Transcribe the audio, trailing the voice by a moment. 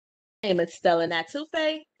name is Stella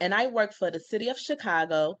Natufe, and I work for the City of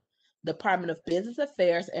Chicago, Department of Business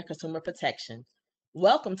Affairs and Consumer Protection.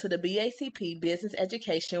 Welcome to the BACP Business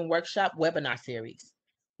Education Workshop webinar series.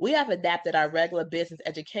 We have adapted our regular business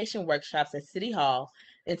education workshops at City Hall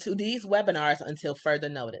into these webinars until further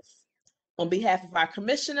notice. On behalf of our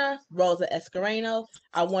Commissioner, Rosa Escareno,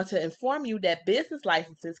 I want to inform you that business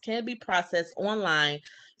licenses can be processed online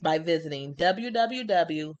by visiting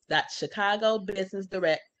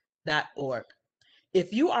www.chicagobusinessdirect.org.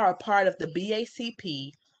 If you are a part of the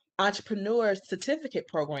BACP Entrepreneur Certificate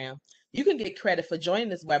Program, you can get credit for joining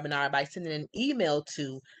this webinar by sending an email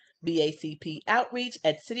to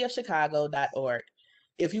bacpoutreach@cityofchicago.org.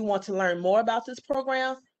 If you want to learn more about this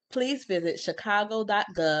program, please visit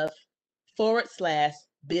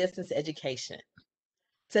chicago.gov/business education.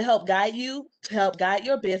 To help guide your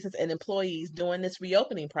business and employees during this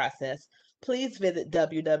reopening process, please visit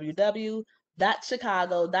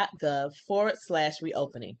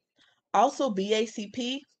www.chicago.gov/reopening. Also,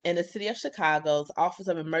 BACP and the City of Chicago's Office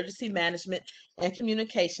of Emergency Management and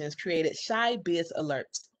Communications created Shy Biz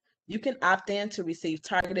Alerts. You can opt in to receive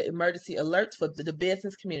targeted emergency alerts for the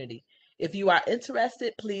business community. If you are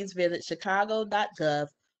interested, please visit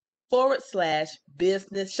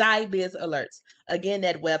chicago.gov/business Shy Biz Alerts. Again,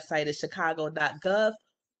 that website is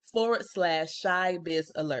chicago.gov/Shy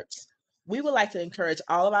Biz Alerts. We would like to encourage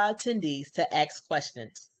all of our attendees to ask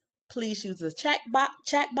questions. Please use the chat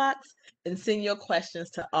box and send your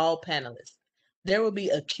questions to all panelists. There will be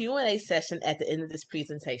a Q&A session at the end of this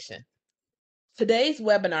presentation. Today's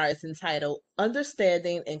webinar is entitled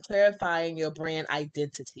Understanding and Clarifying Your Brand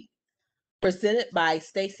Identity, presented by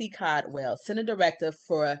Stacey Caldwell, Center Director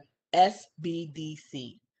for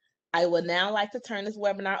SBDC. I would now like to turn this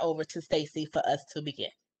webinar over to Stacey for us to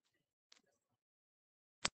begin.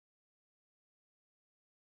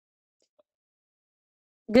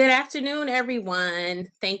 Good afternoon, everyone.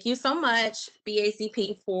 Thank you so much,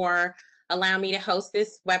 BACP, for allowing me to host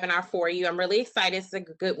this webinar for you. I'm really excited. It's a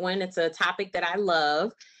good one. It's a topic that I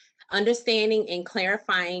love, understanding and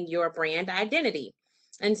clarifying your brand identity.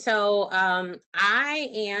 And so I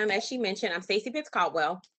am, as she mentioned, I'm Stacey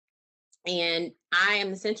Caldwell, and I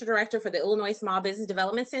am the Center Director for the Illinois Small Business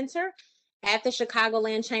Development Center at the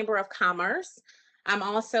Chicagoland Chamber of Commerce. I'm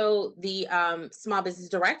also the Small Business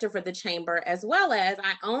Director for the Chamber, as well as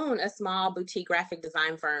I own a small boutique graphic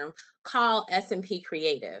design firm called S&P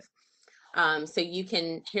Creative. So you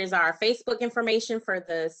can, here's our Facebook information for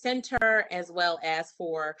the center, as well as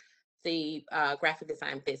for the graphic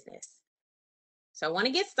design business. So I want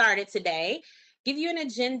to get started today, give you an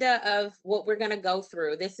agenda of what we're going to go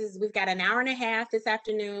through. We've got an hour and a half this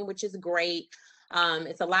afternoon, which is great.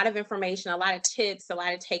 It's a lot of information, a lot of tips, a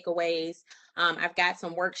lot of takeaways. I've got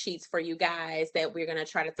some worksheets for you guys that we're going to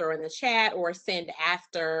try to throw in the chat or send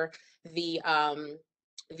after the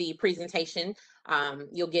presentation.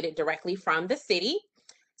 You'll get it directly from the city.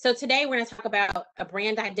 So today we're going to talk about a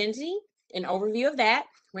brand identity, an overview of that.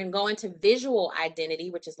 We're going to go into visual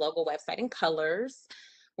identity, which is logo, website, and colors.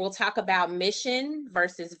 We'll talk about mission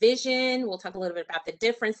versus vision. We'll talk a little bit about the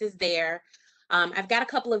differences there. I've got a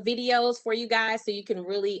couple of videos for you guys so you can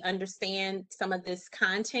really understand some of this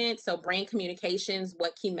content. So brand communications,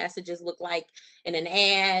 what key messages look like in an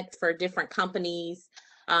ad for different companies.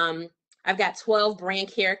 I've got 12 brand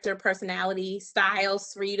character personality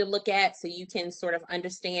styles for you to look at so you can sort of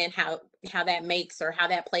understand how that makes or how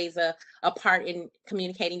that plays a part in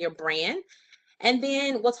communicating your brand. And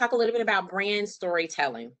then we'll talk a little bit about brand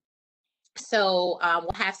storytelling. So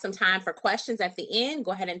we'll have some time for questions at the end.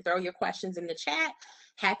 Go ahead and throw your questions in the chat.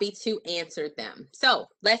 Happy to answer them. So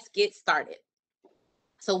let's get started.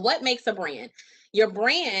 So what makes a brand? Your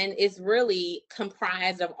brand is really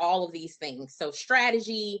comprised of all of these things. So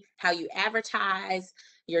strategy, how you advertise,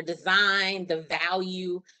 your design, the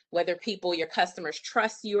value, whether your customers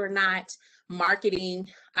trust you or not, marketing,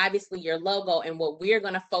 obviously your logo. And what we're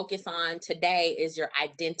going to focus on today is your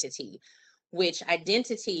identity, which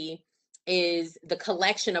identity is the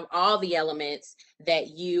collection of all the elements that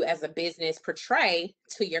you as a business portray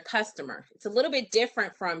to your customer. It's a little bit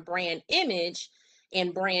different from brand image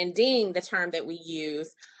and branding, the term that we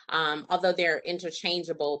use, although they're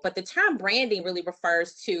interchangeable. But the term branding really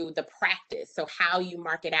refers to the practice, so how you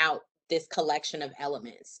market out this collection of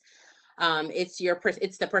elements. It's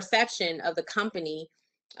the perception of the company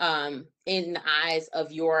in the eyes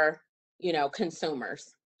of your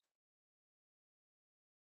consumers.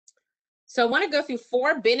 So I want to go through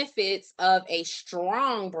 4 benefits of a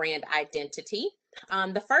strong brand identity.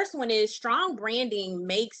 The first one is strong branding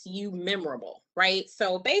makes you memorable, right?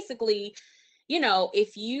 So basically, you know,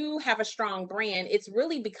 if you have a strong brand, it's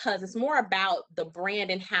really because it's more about the brand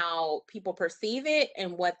and how people perceive it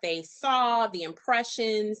and what they saw, the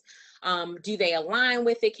impressions. Do they align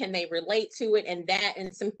with it? Can they relate to it?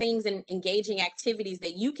 And some things and engaging activities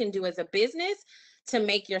that you can do as a business to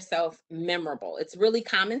make yourself memorable. It's really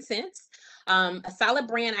common sense. A solid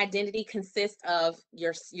brand identity consists of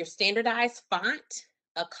your standardized font,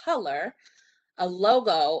 a color, a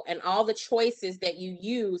logo, and all the choices that you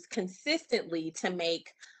use consistently to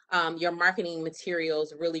make your marketing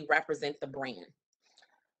materials really represent the brand.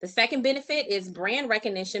 The second benefit is brand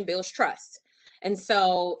recognition builds trust. And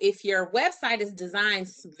so if your website is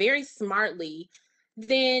designed very smartly,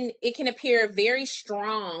 then it can appear very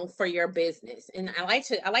strong for your business. And I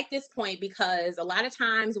like this point because a lot of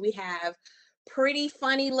times we have pretty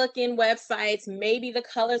funny looking websites. Maybe the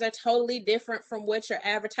colors are totally different from what you're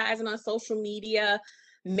advertising on social media.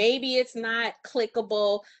 Maybe it's not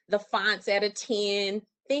clickable. The font's at a 10.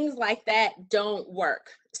 Things like that don't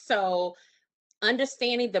work. So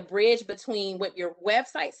understanding the bridge between what your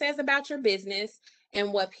website says about your business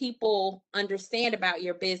and what people understand about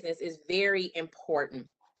your business is very important.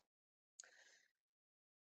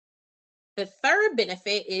 The third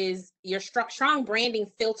benefit is your strong branding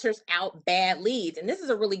filters out bad leads. And this is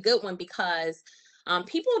a really good one because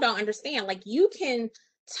people don't understand, like you can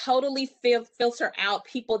totally filter out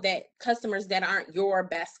customers that aren't your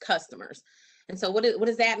best customers. And so what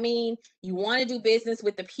does that mean? You want to do business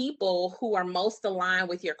with the people who are most aligned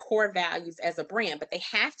with your core values as a brand, but they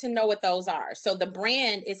have to know what those are. So the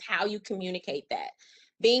brand is how you communicate that.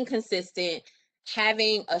 Being consistent,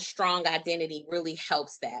 having a strong identity really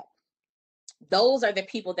helps that. Those are the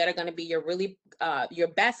people that are going to be your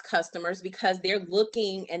best customers because they're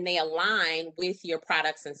looking and they align with your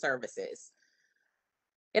products and services.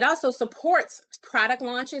 It also supports product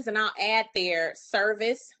launches, and I'll add there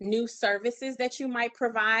new services that you might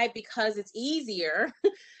provide because it's easier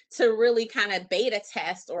to really kind of beta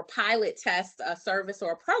test or pilot test a service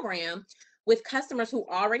or a program with customers who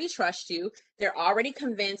already trust you. They're already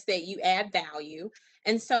convinced that you add value.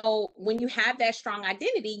 And so when you have that strong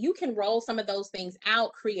identity, you can roll some of those things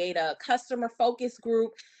out, create a customer focus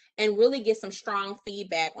group, and really get some strong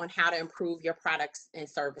feedback on how to improve your products and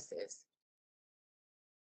services.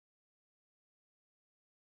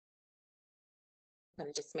 I'm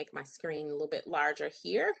going to just make my screen a little bit larger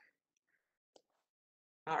here.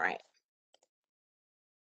 All right.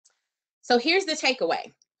 So here's the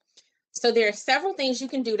takeaway. So there are several things you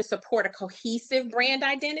can do to support a cohesive brand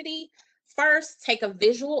identity. First, take a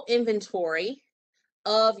visual inventory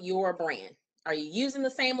of your brand. Are you using the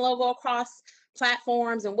same logo across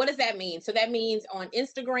platforms? And what does that mean? So that means on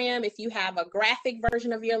Instagram, if you have a graphic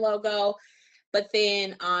version of your logo, but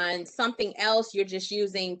then on something else, you're just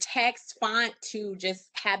using text font to just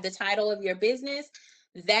have the title of your business,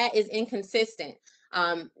 that is inconsistent.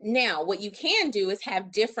 Now, what you can do is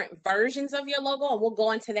have different versions of your logo, and we'll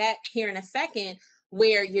go into that here in a second,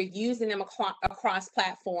 where you're using them across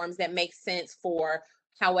platforms that make sense for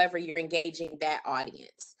however you're engaging that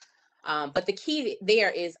audience. But the key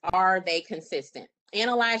there is, are they consistent?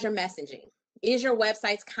 Analyze your messaging. Is your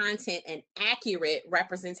website's content an accurate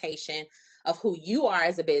representation of who you are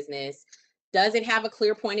as a business? Does it have a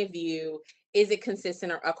clear point of view? Is it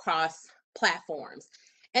consistent across platforms?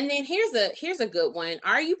 And then here's a good one.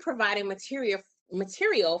 Are you providing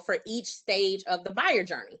material for each stage of the buyer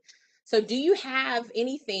journey? So do you have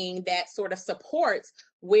anything that sort of supports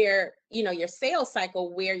where, you know, your sales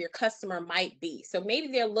cycle, where your customer might be? So maybe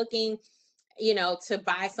they're looking, you know, to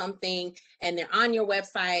buy something and they're on your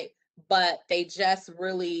website, but they just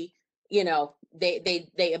really, you know, they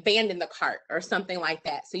abandon the cart or something like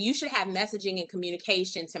that. So you should have messaging and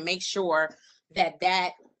communication to make sure that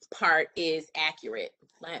that part is accurate.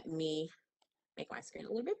 Let me make my screen a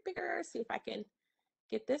little bit bigger, see if I can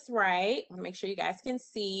get this right. Make sure you guys can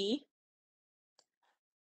see.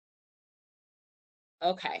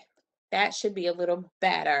 Okay, that should be a little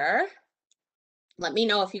better. Let me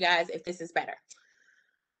know if this is better.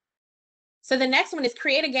 So the next one is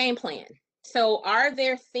create a game plan. So are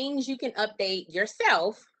there things you can update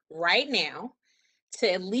yourself right now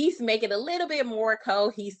to at least make it a little bit more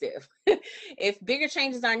cohesive? If bigger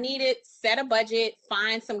changes are needed, set a budget,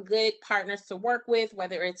 find some good partners to work with,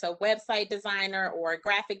 whether it's a website designer or a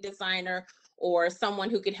graphic designer or someone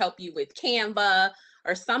who could help you with Canva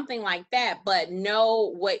or something like that. But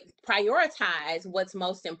prioritize what's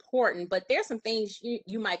most important. But there's some things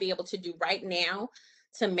you might be able to do right now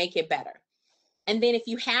to make it better. And then if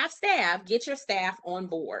you have staff, get your staff on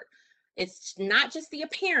board. It's not just the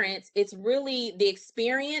appearance, it's really the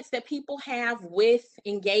experience that people have with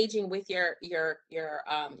engaging with your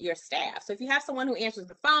staff. So if you have someone who answers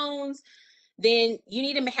the phones, then you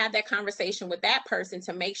need to have that conversation with that person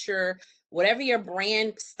to make sure whatever your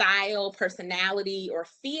brand style, personality, or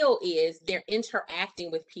feel is, they're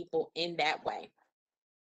interacting with people in that way.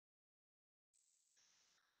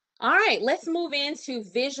 All right, let's move into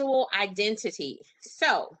visual identity.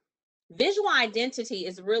 So visual identity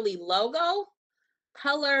is really logo,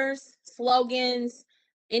 colors, slogans,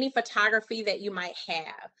 any photography that you might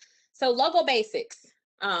have. So logo basics,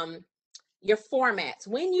 your formats.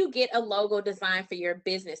 When you get a logo design for your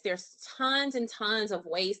business, there's tons and tons of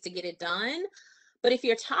ways to get it done. But if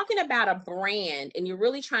you're talking about a brand and you're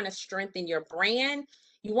really trying to strengthen your brand,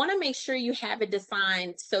 you want to make sure you have it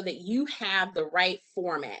designed so that you have the right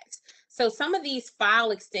formats. So some of these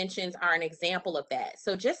file extensions are an example of that.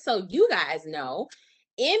 So just so you guys know,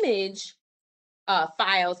 image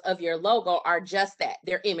files of your logo are just that,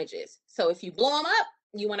 they're images. So if you blow them up,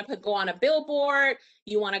 you want to go on a billboard,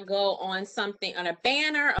 you want to go on something, on a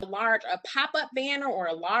banner, a pop-up banner or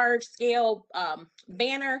a large scale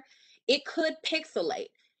banner, it could pixelate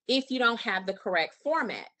if you don't have the correct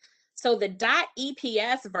format. So the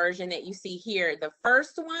 .eps version that you see here, the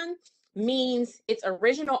first one, means it's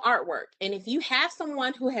original artwork. And if you have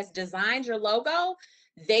someone who has designed your logo,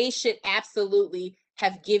 they should absolutely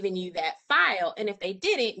have given you that file. And if they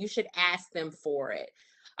didn't, you should ask them for it.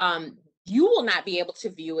 You will not be able to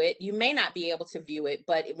view it. You may not be able to view it,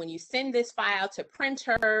 but when you send this file to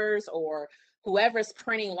printers or whoever's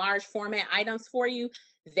printing large format items for you,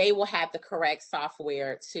 they will have the correct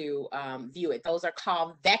software to view it. Those are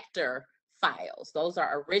called vector files. Those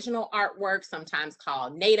are original artwork, sometimes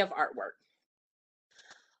called native artwork.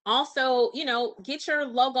 Also, you know, get your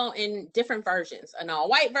logo in different versions, an all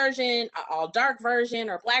white version, an all dark version,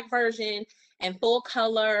 or black version, and full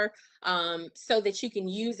color, so that you can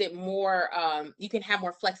use it more, you can have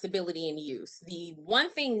more flexibility in use. The one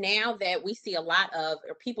thing now that we see a lot of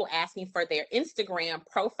are people asking for their Instagram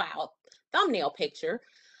profile thumbnail picture,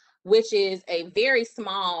 which is a very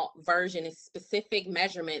small version and specific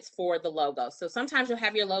measurements for the logo. So sometimes you'll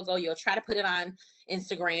have your logo, you'll try to put it on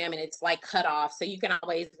Instagram and it's like cut off. So you can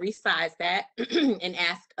always resize that and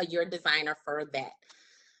ask your designer for that.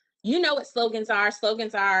 You know what slogans are.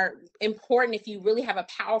 Slogans are important if you really have a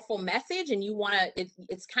powerful message and you want to,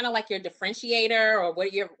 it's kind of like your differentiator or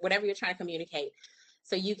whatever you're trying to communicate.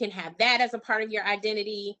 So you can have that as a part of your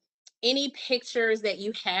identity. Any pictures that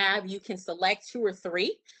you have, you can select 2 or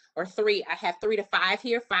 3. Or 3, I have 3 to 5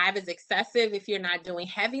 here. 5 is excessive if you're not doing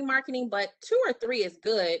heavy marketing, but 2 or 3 is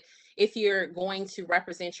good if you're going to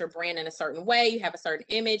represent your brand in a certain way. You have a certain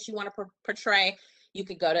image you want to portray. You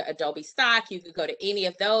could go to Adobe Stock. You could go to any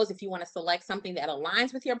of those if you want to select something that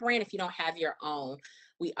aligns with your brand. If you don't have your own,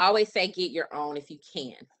 we always say get your own if you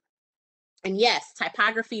can. And yes,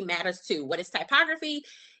 typography matters too. What is typography?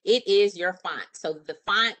 It is your font. So the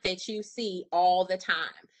font that you see all the time.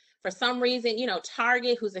 For some reason, you know,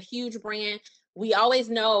 Target, who's a huge brand, we always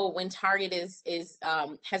know when Target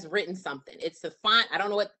has written something. It's the font. I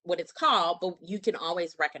don't know what it's called, but you can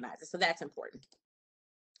always recognize it. So that's important.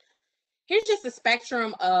 Here's just a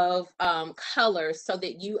spectrum of colors so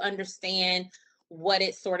that you understand what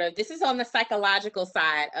it's sort of, this is on the psychological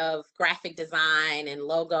side of graphic design and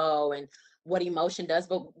logo and what emotion does,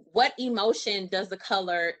 but what emotion does the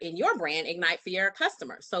color in your brand ignite for your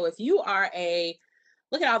customers? So if you are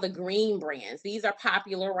look at all the green brands. These are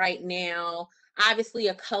popular right now. Obviously,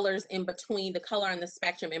 a color's in between, the color on the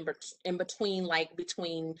spectrum in between, like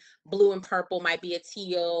between blue and purple might be a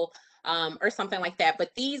teal or something like that.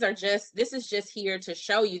 But these are this is just here to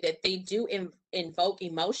show you that they do invoke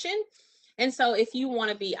emotion. And so if you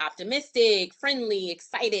want to be optimistic, friendly,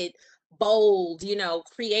 excited, bold, you know,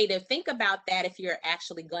 creative, think about that if you're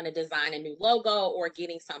actually going to design a new logo or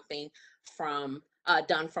getting something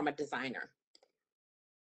done from a designer.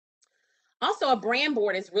 Also, a brand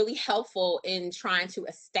board is really helpful in trying to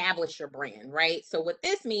establish your brand, right? So what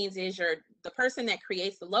this means is the person that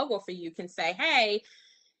creates the logo for you can say, hey,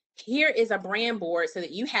 here is a brand board so that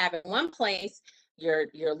you have in one place your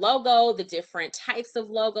logo, the different types of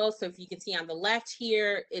logos. So if you can see on the left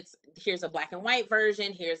here, here's a black and white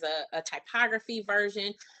version, here's a typography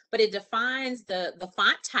version, but it defines the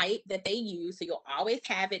font type that they use. So you'll always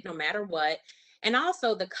have it no matter what. And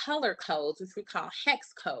also the color codes, which we call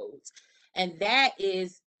hex codes. And that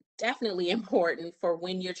is definitely important for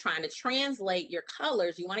when you're trying to translate your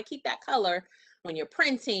colors. You want to keep that color when you're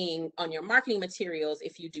printing on your marketing materials.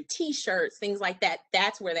 If you do t-shirts, things like that,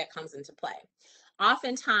 that's where that comes into play.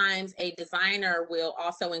 Oftentimes, a designer will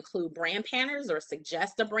also include brand patterns or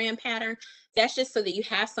suggest a brand pattern. That's just so that you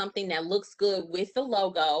have something that looks good with the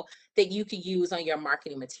logo that you could use on your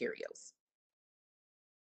marketing materials.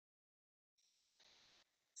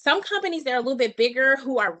 Some companies that are a little bit bigger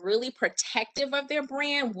who are really protective of their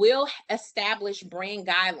brand will establish brand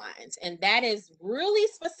guidelines. And that is really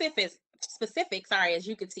specific, sorry, as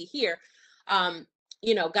you can see here,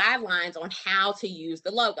 guidelines on how to use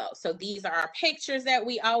the logo. So these are our pictures that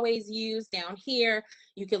we always use down here.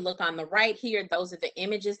 You can look on the right here. Those are the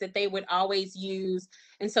images that they would always use.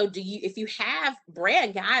 And so if you have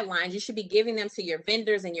brand guidelines, you should be giving them to your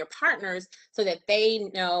vendors and your partners so that they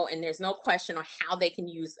know, and there's no question on how they can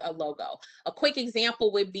use a logo. A quick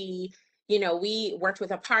example would be, we worked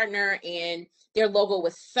with a partner and their logo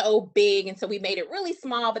was so big. And so we made it really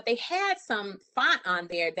small, but they had some font on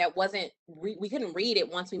there that we couldn't read it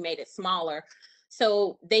once we made it smaller.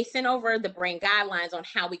 So they sent over the brand guidelines on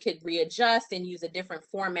how we could readjust and use a different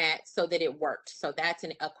format so that it worked. So that's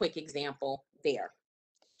a quick example there.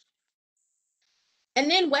 And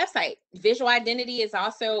then website. Visual identity is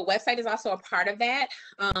also a part of that.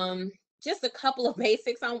 Just a couple of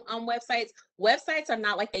basics on websites. Websites are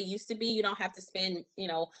not like they used to be. You don't have to spend,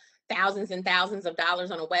 thousands and thousands of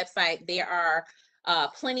dollars on a website. There are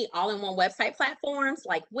plenty all-in-one website platforms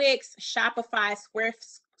like Wix, Shopify,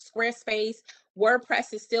 Squarespace.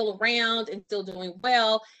 WordPress is still around and still doing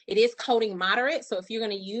well. It is coding moderate. So if you're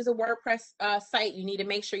going to use a WordPress site, you need to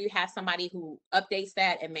make sure you have somebody who updates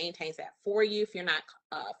that and maintains that for you. If you're not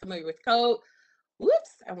familiar with code,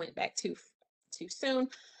 whoops, I went back too soon.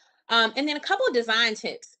 And then a couple of design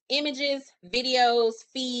tips: images, videos,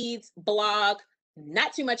 feeds, blog,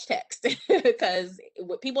 not too much text because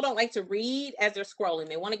what people don't like to read as they're scrolling.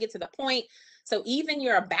 They want to get to the point. So even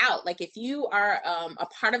your about, like if you are a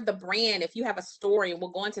part of the brand, if you have a story, and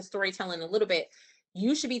we'll go into storytelling in a little bit,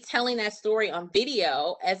 you should be telling that story on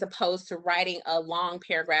video as opposed to writing a long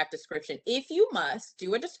paragraph description. If you must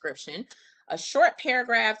do a description, a short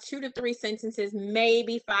paragraph, 2 to 3 sentences,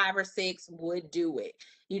 maybe 5 or 6 would do it.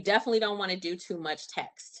 You definitely don't want to do too much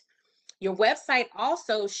text. Your website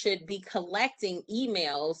also should be collecting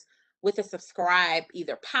emails with a subscribe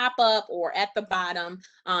either pop up or at the bottom.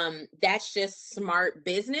 That's just smart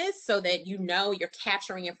business so that you're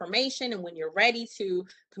capturing information, and when you're ready to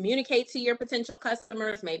communicate to your potential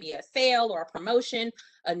customers, maybe a sale or a promotion,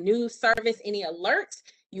 a new service, any alerts,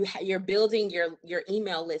 you're building your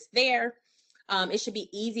email list there. It should be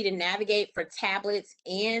easy to navigate for tablets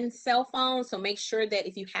and cell phones. So make sure that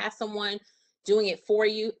if you have someone doing it for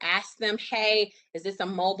you, ask them, hey, is this a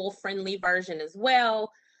mobile friendly version as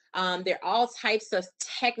well? There are all types of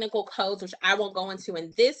technical codes, which I won't go into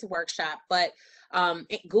in this workshop, but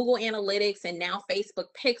Google Analytics and now Facebook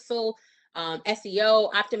Pixel,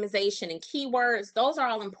 SEO optimization and keywords, those are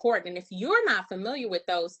all important. And if you're not familiar with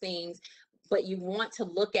those things, but you want to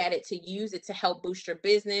look at it to use it to help boost your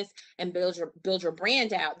business and build your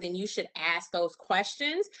brand out, then you should ask those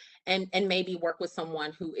questions and maybe work with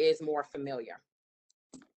someone who is more familiar.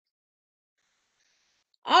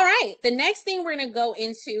 All right, the next thing we're going to go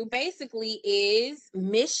into basically is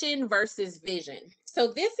mission versus vision.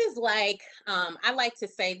 So this is like, I like to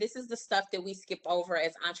say, this is the stuff that we skip over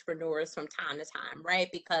as entrepreneurs from time to time, right?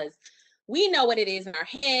 Because we know what it is in our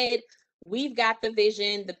head. We've got the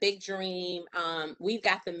vision, the big dream, we've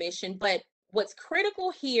got the mission, but what's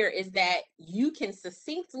critical here is that you can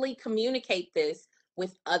succinctly communicate this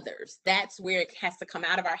with others. That's where it has to come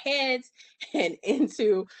out of our heads and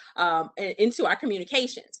into our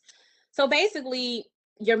communications. So basically,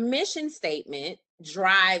 your mission statement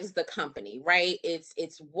drives the company, right?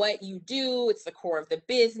 It's what you do. It's the core of the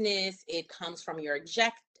business. It comes from your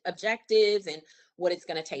objectives and what it's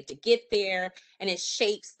going to take to get there, and it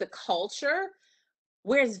shapes the culture.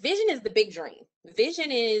 Whereas vision is the big dream.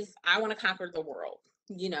 Vision is, I want to conquer the world.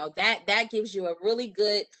 That gives you a really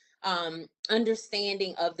good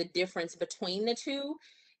understanding of the difference between the two.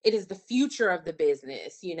 It is the future of the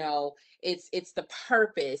business, it's the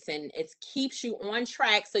purpose, and it keeps you on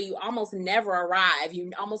track. So you almost never arrive.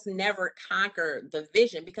 You almost never conquer the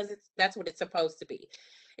vision because that's what it's supposed to be.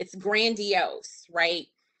 It's grandiose, right?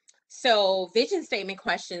 So vision statement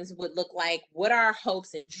questions would look like, what are our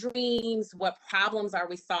hopes and dreams? What problems are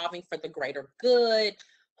we solving for the greater good?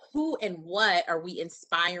 Who and what are we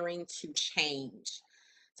inspiring to change?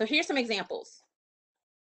 So here's some examples.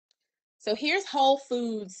 So here's Whole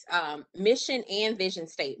Foods mission and vision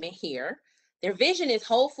statement here. Their vision is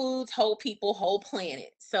whole foods, whole people, whole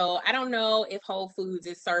planet. So I don't know if Whole Foods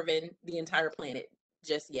is serving the entire planet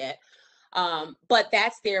just yet, but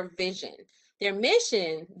that's their vision. Their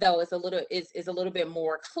mission, though, is a little bit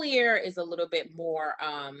more clear, is a little bit more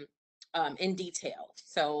in detail.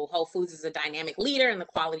 So Whole Foods is a dynamic leader in the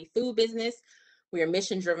quality food business. We are a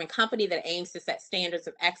mission-driven company that aims to set standards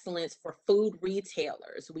of excellence for food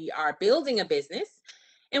retailers. We are building a business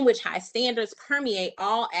in which high standards permeate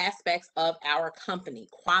all aspects of our company.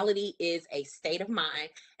 Quality is a state of mind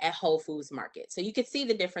at Whole Foods Market. So you can see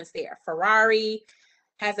the difference there. Ferrari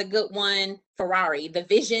has a good one. Ferrari, the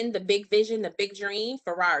vision, the big dream.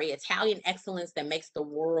 Ferrari, Italian excellence that makes the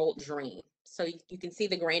world dream. So you can see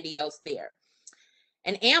the grandiose there.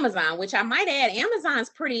 And Amazon, which I might add, Amazon's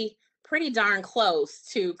pretty darn close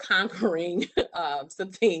to conquering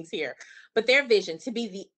some things here. But their vision to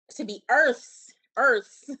be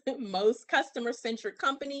Earth's most customer-centric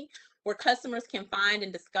company, where customers can find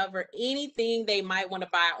and discover anything they might want to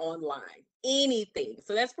buy online. Anything.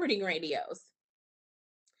 So that's pretty grandiose.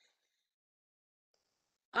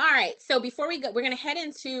 All right, so before we go, we're going to head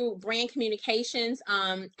into brand communications.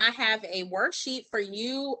 I have a worksheet for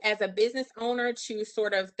you as a business owner to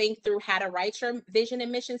sort of think through how to write your vision and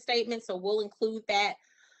mission statement. So we'll include that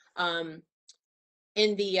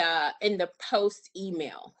in the post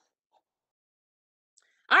email.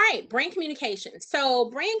 All right, brand communications. So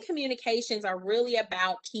brand communications are really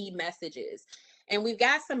about key messages. And we've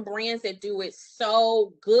got some brands that do it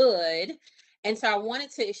so good. And so I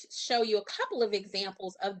wanted to show you a couple of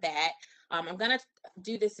examples of that. I'm going to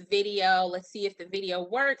do this video. Let's see if the video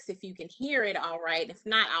works, if you can hear it all right. If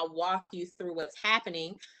not, I'll walk you through what's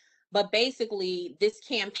happening. But basically, this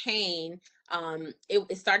campaign,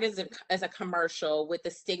 it started as a commercial with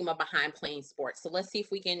the stigma behind playing sports. So let's see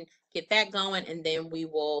if we can get that going, and then we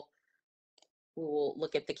will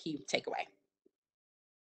look at the key takeaway.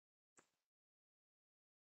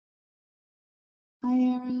 Hi,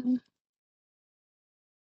 Erin.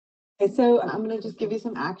 Okay, so I'm going to just give you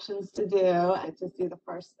some actions to do and just do the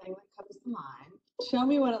first thing that comes to mind. Show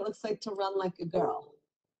me what it looks like to run like a girl.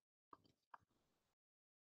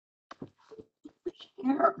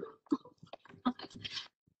 Here.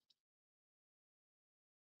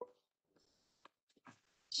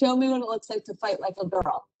 Show me what it looks like to fight like a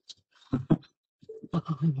girl.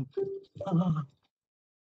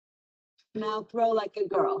 Now throw like a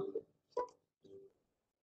girl.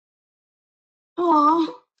 Aww.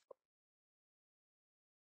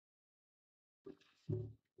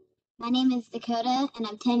 My name is Dakota, and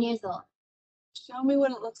I'm 10 years old. Show me what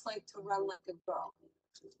it looks like to run like a girl.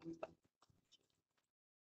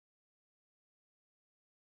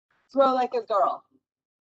 Throw like a girl.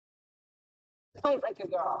 Fight like a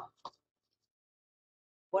girl.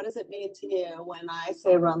 What does it mean to you when I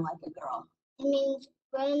say run like a girl? It means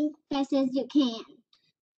run fast as you can.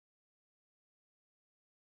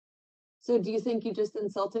 So do you think you just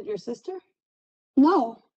insulted your sister?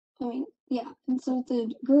 No, I mean, yeah,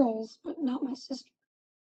 insulted girls, but not my sister.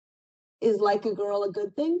 Is like a girl a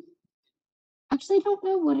good thing? Actually, I don't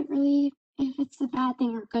know if it's a bad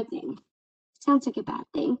thing or a good thing. Sounds like a bad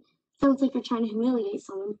thing. Sounds like you're trying to humiliate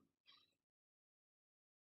someone.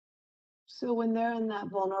 So when they're in that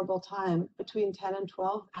vulnerable time between 10 and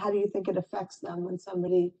 12, how do you think it affects them when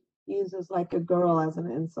somebody uses like a girl as an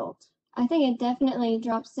insult? I think it definitely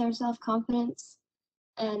drops their self-confidence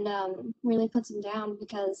and really puts them down,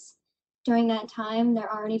 because during that time,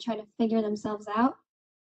 they're already trying to figure themselves out.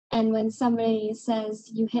 And when somebody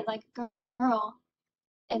says you hit like a girl,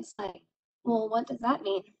 it's like, well, what does that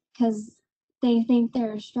mean? Because they think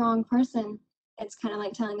they're a strong person. It's kind of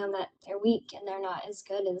like telling them that they're weak and they're not as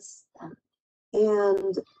good as them.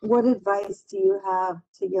 And what advice do you have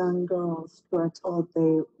to young girls who are told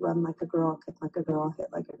they run like a girl, kick like a girl, hit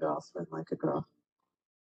like a girl, swim like a girl?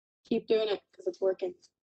 Keep doing it because it's working.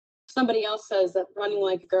 Somebody else says that running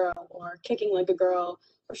like a girl or kicking like a girl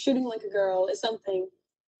or shooting like a girl is something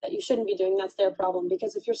that you shouldn't be doing. That's their problem,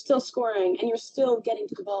 because if you're still scoring and you're still getting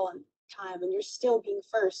to the ball on time and you're still being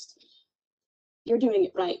first, you're doing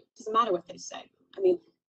it right. Doesn't matter what they say. I mean,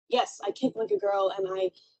 yes, I kick like a girl and I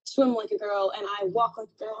swim like a girl and I walk like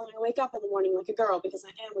a girl and I wake up in the morning like a girl because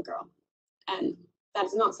I am a girl. And that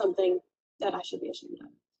is not something that I should be ashamed of.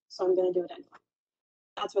 So I'm going to do it anyway.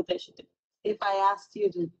 That's what they should do. If I asked you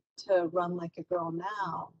to run like a girl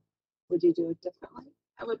now, would you do it differently?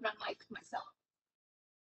 I would run like myself.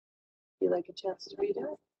 Do you like a chance to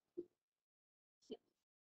redo it?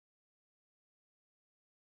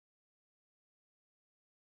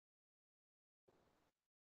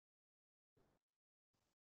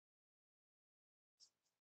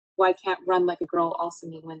 Why can't run like a girl also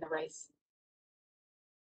mean win the race?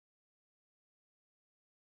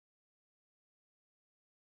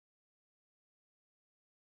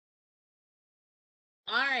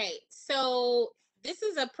 All right. So this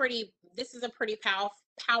is a pretty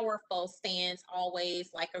powerful stance, always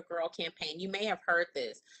like a girl campaign. You may have heard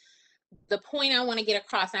this. The point I want to get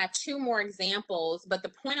across, and I have two more examples, but the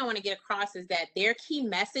point I want to get across is that their key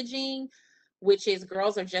messaging, which is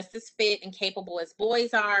girls are just as fit and capable as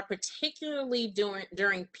boys are, particularly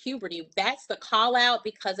during puberty. That's the call out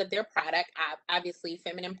because of their product, obviously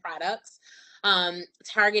feminine products.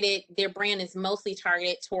 Their brand is mostly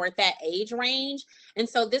targeted toward that age range. And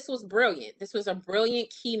so this was brilliant. This was a brilliant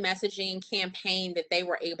key messaging campaign that they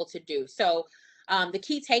were able to do. So the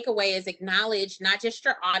key takeaway is acknowledge not just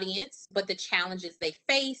your audience, but the challenges they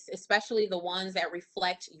face, especially the ones that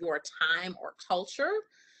reflect your time or culture.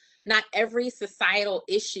 Not every societal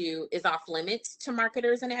issue is off limits to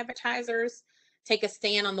marketers and advertisers. Take a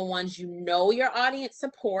stand on the ones you know your audience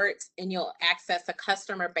supports, and you'll access a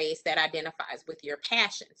customer base that identifies with your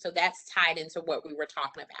passion. So that's tied into what we were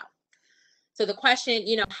talking about. So the question,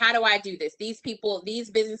 how do I do this? These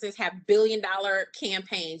businesses have billion-dollar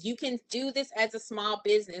campaigns. You can do this as a small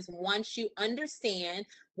business once you understand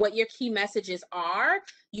what your key messages are.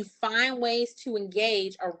 You find ways to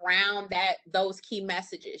engage around those key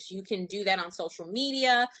messages. You can do that on social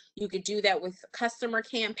media. You could do that with customer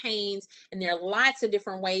campaigns, and there are lots of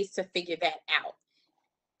different ways to figure that out.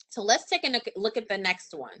 So let's take a look at the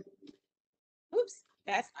next one. Oops,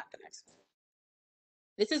 that's not the next one.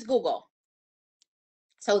 This is Google.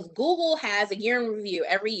 So Google has a year in review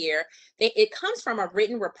every year. It comes from a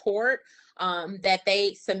written report that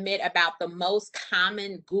they submit about the most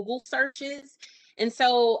common Google searches. And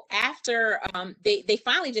so after they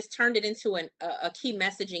finally just turned it into a key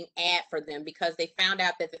messaging ad for them, because they found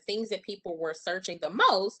out that the things that people were searching the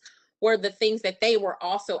most were the things that they were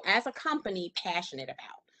also, as a company, passionate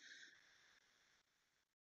about.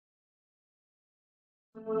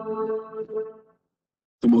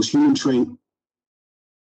 The most human trait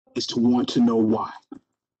is to want to know why.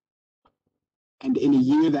 And in a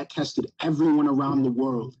year that tested everyone around the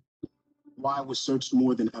world, why was searched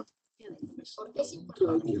more than ever. The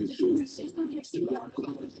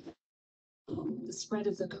spread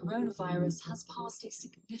of the coronavirus has passed a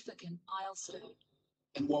significant milestone.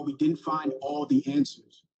 And while we didn't find all the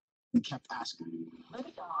answers, we kept asking.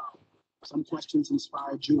 Some questions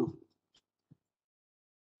inspired joy,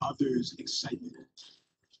 others excitement.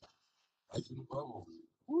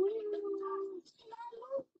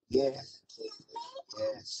 Yes.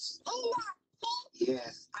 Yes.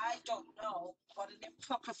 Yes. I don't know what an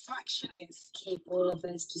improper fraction is. Keep all of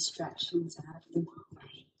those distractions out of the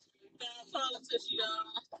way.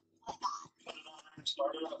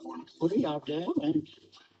 What are y'all doing?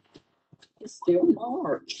 It's still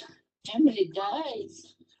March. How many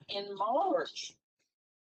days in March?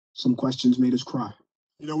 Some questions made us cry.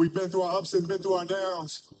 We've been through our ups and been through our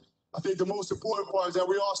downs. I think the most important part is that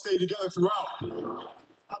we all stay together throughout.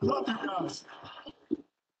 I love you guys.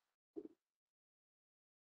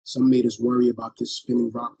 Some made us worry about this spinning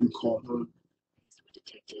rock we call home. Were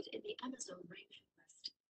detected in the Amazon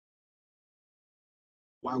rainforest.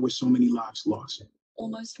 Why were so many lives lost?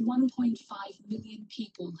 Almost 1.5 million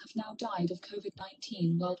people have now died of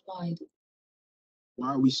COVID-19 worldwide.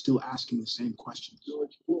 Why are we still asking the same questions?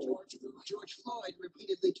 George Floyd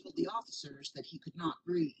repeatedly told the officers that he could not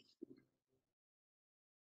breathe.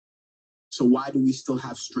 So why do we still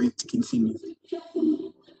have strength to continue?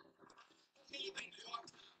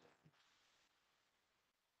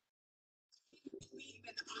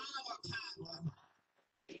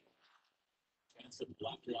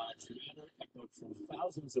 Black Lives Matter echoed from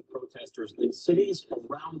thousands of protesters in cities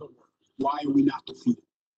around the world. Why are we not defeated?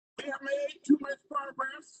 We have made too much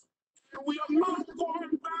progress, and we are not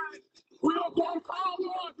going back. We are going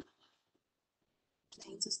forward.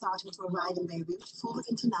 Planes are starting to arrive and they reach full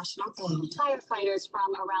international aid. Firefighters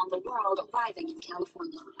from around the world arriving in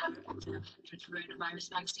California. Coronavirus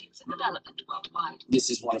vaccines in development worldwide. This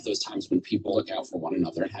is one of those times when people look out for one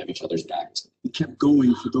another and have each other's backs. We kept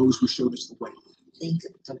going for those who showed us the way. Think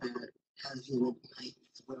about how you would like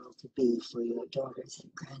the world to be for your daughters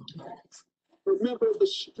and granddaughters. Remember, the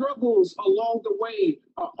struggles along the way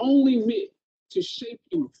are only meant to shape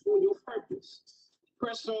you for your purpose.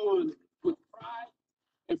 Press on with pride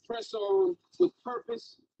and press on with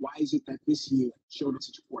purpose. Why is it that this year showed us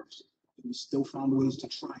its worst, and we still found ways to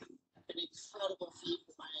triumph? An incredible feat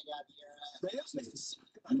for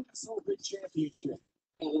my so big championship.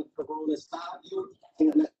 Can't let Corona stop you.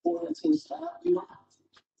 Can't let quarantine stop you.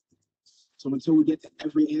 So until we get to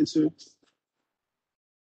every answer,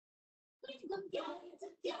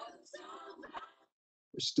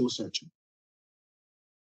 we're still searching.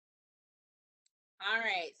 All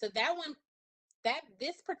right, so that one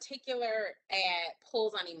this particular ad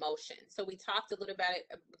pulls on emotion. So we talked a bit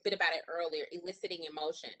about it earlier, eliciting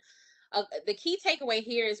emotion. The key takeaway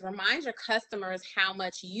here is remind your customers how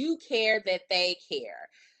much you care that they care.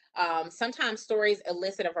 Sometimes stories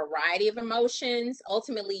elicit a variety of emotions,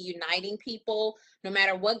 ultimately uniting people, no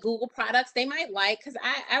matter what Google products they might like. Because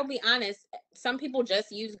I'll be honest, some people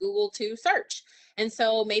just use Google to search. And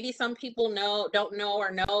so maybe some people don't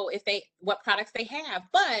know what products they have.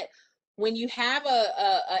 But when you have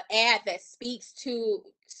a ad that speaks to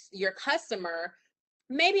your customer,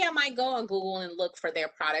 maybe I might go on Google and look for their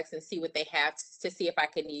products and see what they have to see if I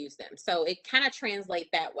can use them. So it kind of translates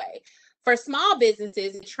that way. For small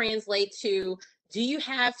businesses, it translates to, do you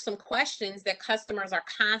have some questions that customers are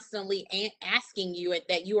constantly asking you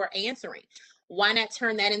that you are answering? Why not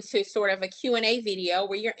turn that into sort of a Q&A video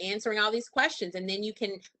where you're answering all these questions, and then you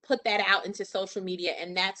can put that out into social media,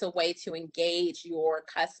 and that's a way to engage your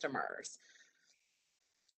customers.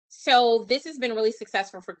 So this has been really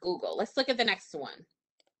successful for Google. Let's look at the next one.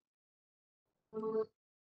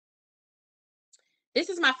 This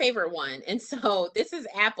is my favorite one. And so this is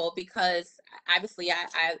Apple, because obviously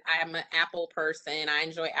I'm an Apple person. I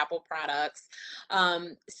enjoy Apple products.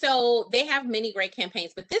 So they have many great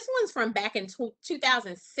campaigns, but this one's from back in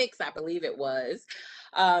 2006, I believe it was.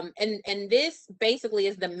 And this basically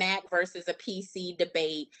is the Mac versus a PC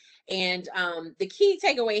debate. And the key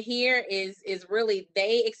takeaway here is really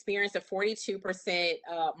they experienced a 42%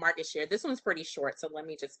 market share. This one's pretty short, so let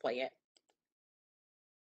me just play it.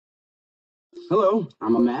 Hello,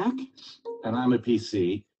 I'm a Mac. And I'm a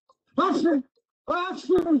PC.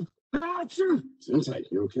 Inside,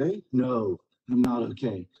 you okay? No, I'm not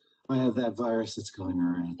okay. I have that virus that's going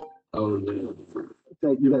around. Oh, no.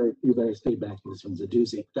 You better stay back. This one's a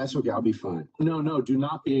doozy. That's okay, I'll be fine. No, do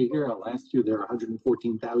not be a hero. Last year, there were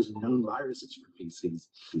 114,000 known viruses for PCs.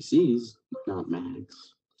 PCs, not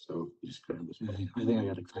Macs. So you just grab this. I think I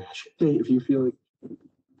got to crash. Hey, if you feel like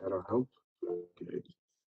that'll help, good.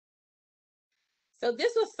 So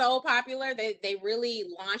this was so popular, they really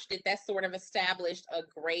launched it. That sort of established a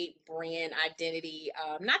great brand identity.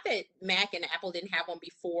 Not that Mac and Apple didn't have one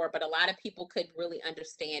before, but a lot of people could really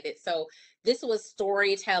understand it. So this was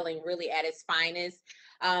storytelling really at its finest.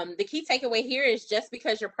 The key takeaway here is just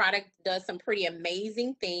because your product does some pretty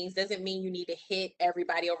amazing things doesn't mean you need to hit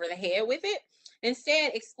everybody over the head with it.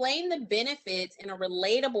 Instead, explain the benefits in a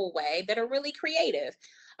relatable way that are really creative,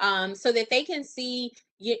 so that they can see,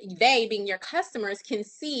 they being your customers can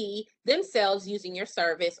see themselves using your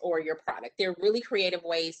service or your product. There are really creative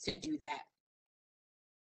ways to do that.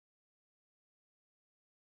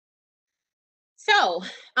 So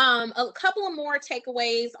a couple of more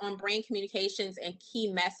takeaways on brand communications and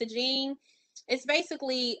key messaging. It's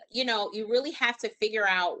basically, you really have to figure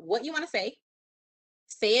out what you want to say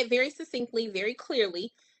it very succinctly, very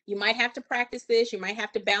clearly. You might have to practice this. You might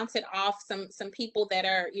have to bounce it off some people that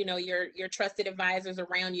are, your trusted advisors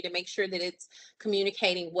around you to make sure that it's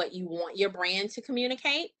communicating what you want your brand to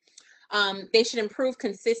communicate. They should improve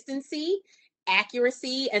consistency,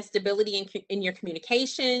 accuracy, and stability in your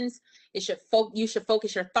communications. You should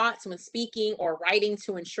focus your thoughts when speaking or writing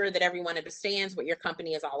to ensure that everyone understands what your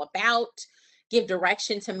company is all about. Give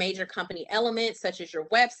direction to major company elements such as your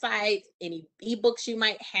website, any ebooks you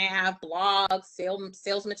might have, blogs,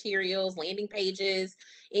 sales materials, landing pages,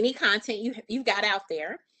 any content you've got out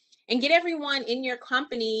there, and get everyone in your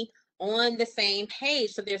company on the same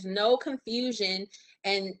page so there's no confusion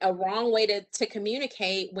and a wrong way to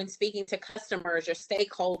communicate when speaking to customers, your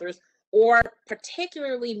stakeholders, or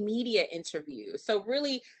particularly media interviews. So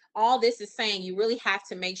really, all this is saying you really have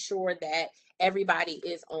to make sure that everybody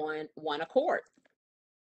is on one accord.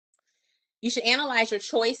 You should analyze your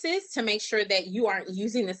choices to make sure that you aren't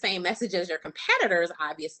using the same message as your competitors,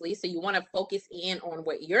 obviously. So you want to focus in on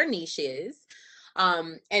what your niche is,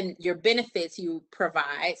 and your benefits you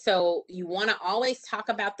provide. So you want to always talk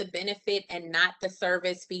about the benefit and not the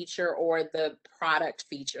service feature or the product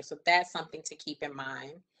feature. So that's something to keep in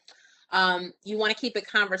mind. You want to keep it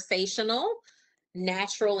conversational,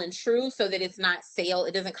 natural, and true, so that it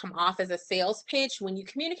doesn't come off as a sales pitch. When you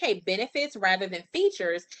communicate benefits rather than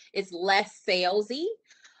features, it's less salesy.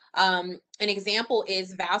 An example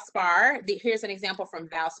is Valspar. Here's an example from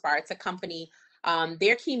Valspar. It's a company.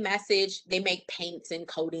 Their key message, they make paints and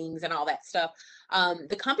coatings and all that stuff.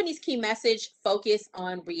 The company's key message focus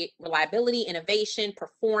on reliability, innovation,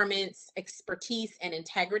 performance, expertise, and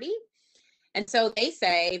integrity. And so they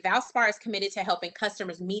say Valspar is committed to helping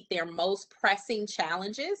customers meet their most pressing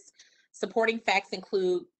challenges. Supporting facts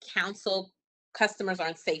include counsel customers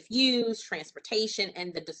on safe use, transportation,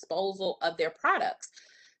 and the disposal of their products.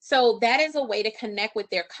 So that is a way to connect with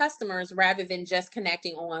their customers rather than just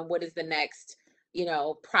connecting on what is the next,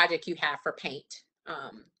 project you have for paint.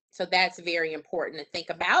 So that's very important to think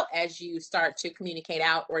about as you start to communicate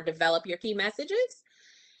out or develop your key messages.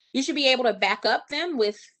 You should be able to back up them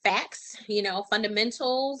with facts,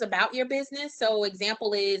 fundamentals about your business. So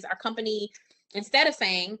example is our company, instead of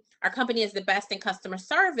saying our company is the best in customer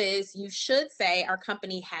service, you should say our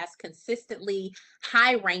company has consistently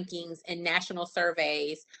high rankings in national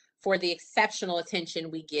surveys for the exceptional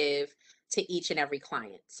attention we give to each and every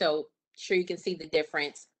client. So sure you can see the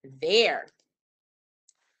difference there.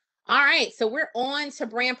 All right, so we're on to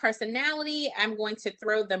brand personality. I'm going to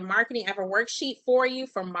throw the marketing ever worksheet for you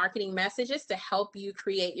for marketing messages to help you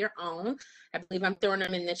create your own. I believe I'm throwing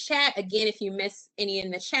them in the chat. Again, if you miss any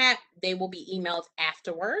in the chat, they will be emailed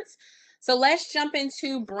afterwards. So let's jump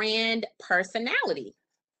into brand personality.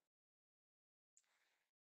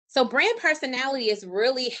 So brand personality is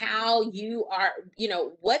really how you are,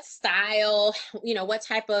 what style,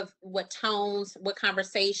 what tones, what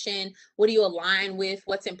conversation, what do you align with,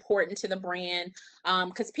 what's important to the brand?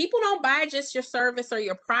 Because people don't buy just your service or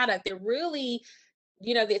your product. They're really,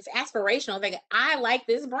 it's aspirational. Like, I like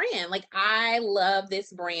this brand. Like, I love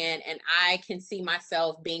this brand and I can see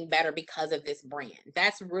myself being better because of this brand.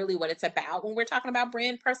 That's really what it's about when we're talking about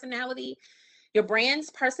brand personality. Your brand's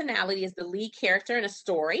personality is the lead character in a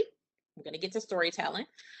story. I'm going to get to storytelling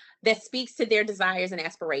that speaks to their desires and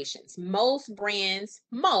aspirations. Most brands,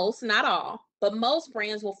 not all, but most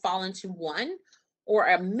brands will fall into one or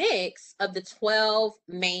a mix of the 12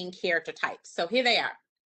 main character types. So here they are.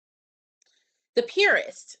 The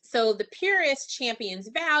purist. So the purist champions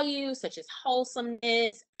values such as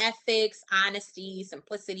wholesomeness, ethics, honesty,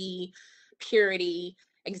 simplicity, purity.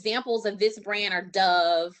 Examples of this brand are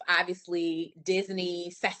Dove, obviously,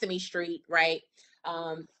 Disney, Sesame Street, right?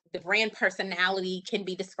 The brand personality can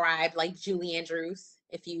be described like Julie Andrews,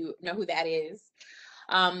 if you know who that is.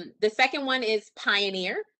 The second one is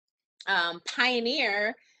Pioneer.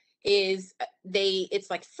 Pioneer is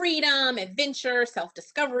it's like freedom, adventure,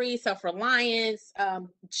 self-discovery, self-reliance.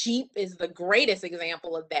 Jeep is the greatest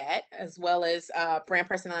example of that, as well as brand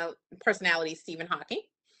personality Stephen Hawking.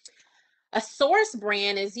 A source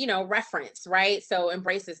brand is, reference, right? So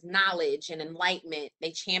embraces knowledge and enlightenment.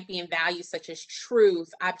 They champion values such as truth,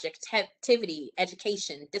 objectivity,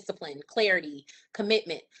 education, discipline, clarity,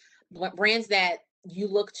 commitment. Brands that you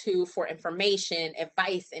look to for information,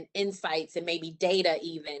 advice, and insights, and maybe data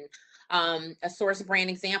even. A source brand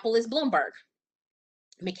example is Bloomberg.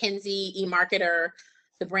 McKinsey, eMarketer.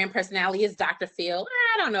 The brand personality is Dr. Phil.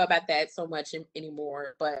 I don't know about that so much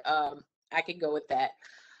anymore, but I could go with that.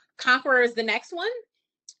 Conqueror is the next one.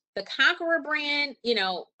 The Conqueror brand,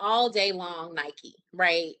 all day long Nike,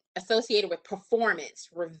 right? Associated with performance,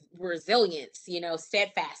 resilience,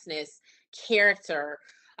 steadfastness, character.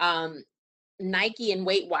 Nike and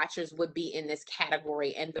Weight Watchers would be in this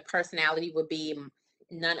category, and the personality would be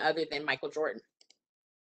none other than Michael Jordan.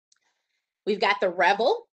 We've got the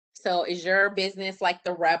Rebel. So is your business like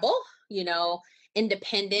the Rebel?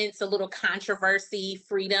 Independence, a little controversy,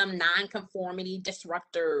 freedom, nonconformity,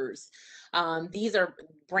 disruptors. These are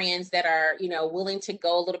brands that are, willing to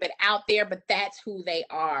go a little bit out there, but that's who they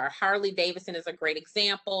are. Harley Davidson is a great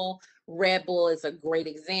example. Red Bull is a great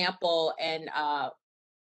example. And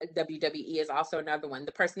WWE is also another one.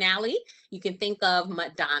 The personality, you can think of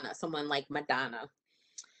Madonna, someone like Madonna.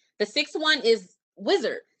 The sixth one is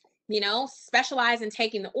Wizard. Specialize in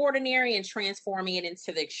taking the ordinary and transforming it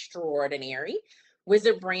into the extraordinary.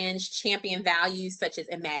 Wizard brands champion values such as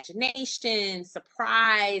imagination,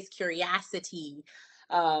 surprise, curiosity.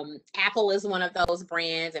 Apple is one of those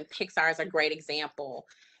brands, and Pixar is a great example.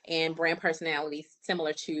 And brand personality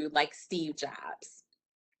similar to like Steve Jobs.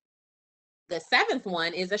 The seventh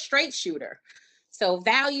one is a straight shooter. So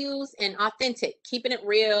values and authentic, keeping it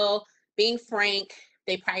real, being frank.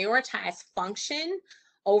 They prioritize function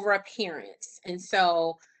over appearance. And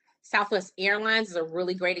so Southwest Airlines is a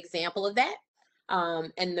really great example of that.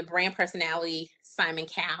 And the brand personality, Simon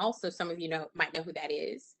Cowell. So some of you might know who that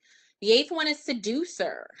is. The eighth one is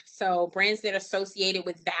seducer. So brands that are associated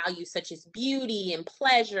with values such as beauty and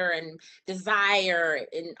pleasure and desire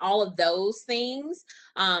and all of those things.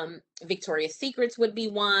 Victoria's Secrets would be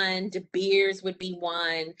one. De Beers would be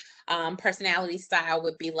one. Personality style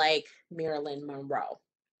would be like Marilyn Monroe.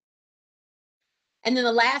 And then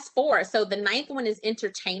the last four. So the ninth one is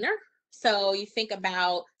entertainer. So you think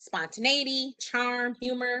about spontaneity, charm,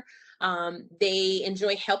 humor. They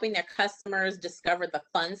enjoy helping their customers discover the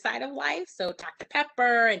fun side of life. So Dr.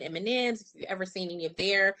 Pepper and M&M's, if you've ever seen any of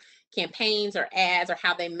their campaigns or ads or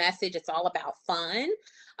how they message, it's all about fun.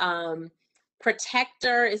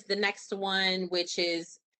 Protector is the next one, which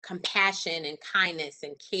is compassion and kindness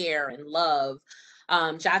and care and love.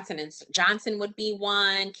 Johnson would be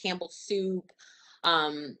one. Campbell Soup.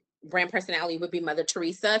 Brand personality would be Mother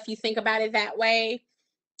Teresa, if you think about it that way.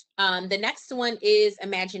 The next one is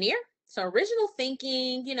Imagineer. So original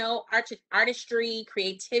thinking, you know, artistry,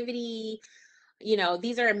 creativity, you know,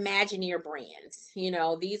 these are Imagineer brands. You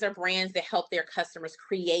know, these are brands that help their customers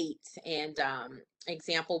create. And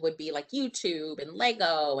example would be like YouTube and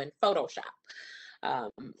Lego and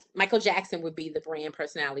Photoshop. Michael Jackson would be the brand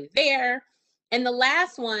personality there. And the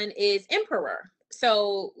last one is Emperor.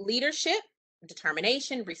 So leadership,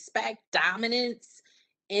 determination, respect, dominance,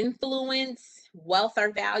 influence, wealth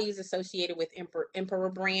are values associated with Emperor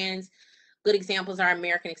brands. Good examples are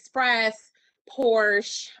American Express,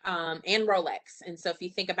 Porsche, and Rolex. And so if you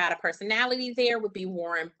think about a personality there would be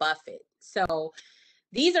Warren Buffett. So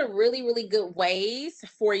these are really, really good ways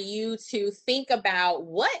for you to think about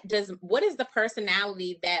what is the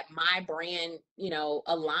personality that my brand, you know,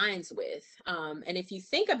 aligns with. And if you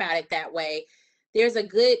think about it that way, there's a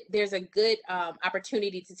good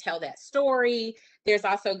opportunity to tell that story. There's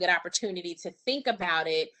also a good opportunity to think about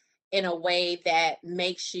it in a way that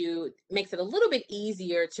makes it a little bit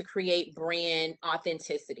easier to create brand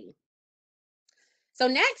authenticity. So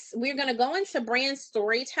next, we're going to go into brand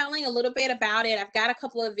storytelling, a little bit about it. I've got a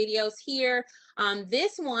couple of videos here.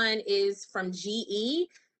 This one is from GE,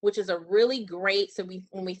 which is a really great, so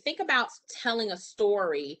when we think about telling a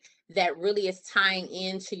story that really is tying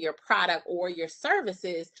into your product or your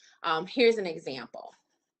services, here's an example.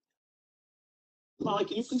 Molly,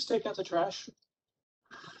 can you please take out the trash?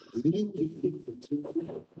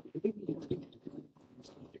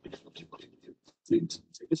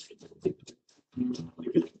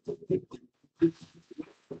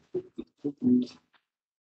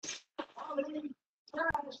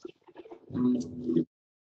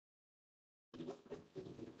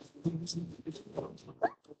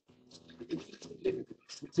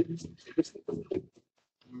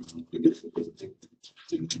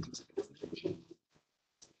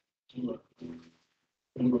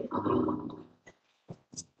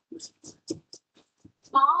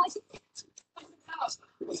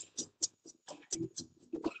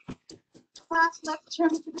 Class lecture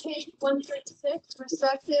to page 136,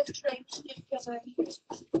 receptive train together.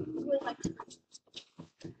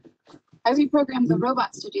 I reprogrammed the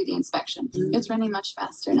robots to do the inspection. It's running much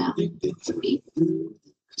faster now. It's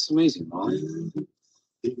amazing, Molly.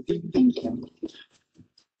 Thank you.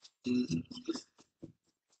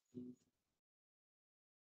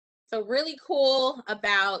 So really cool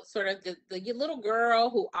about sort of the little girl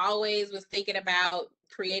who always was thinking about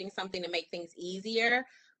creating something to make things easier.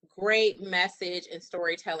 Great message and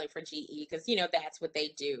storytelling for GE, because, you know, that's what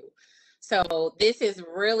they do. So this is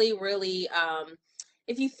really, really,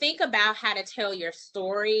 if you think about how to tell your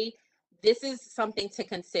story, this is something to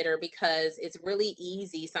consider, because it's really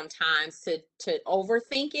easy sometimes to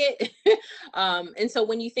overthink it. And so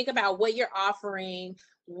when you think about what you're offering,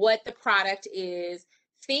 what the product is,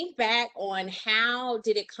 think back on how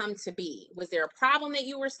did it come to be? Was there a problem that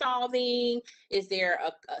you were solving? Is there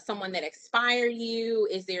someone that inspired you?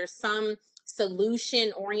 Is there some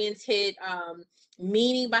solution-oriented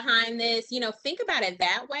meaning behind this? You know, think about it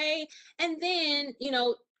that way, and then, you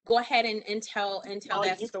know, go ahead and tell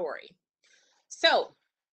that story. So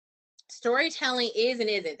storytelling is and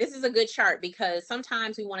isn't. This is a good chart, because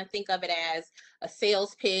sometimes we want to think of it as a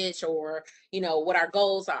sales pitch, or, you know, what our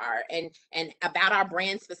goals are and about our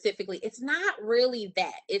brand specifically. It's not really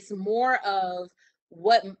that. It's more of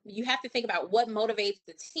what you have to think about: what motivates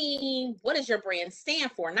the team, what does your brand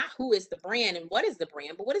stand for, not who is the brand and what is the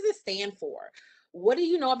brand, but what does it stand for? What do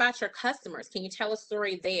you know about your customers? Can you tell a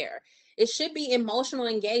story there? It should be emotional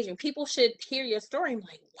engaging. People should hear your story and be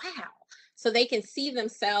like, wow, so they can see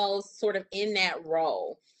themselves sort of in that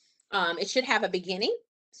role. It should have a beginning,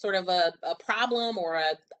 sort of a problem or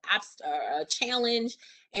a challenge,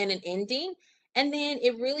 and an ending. And then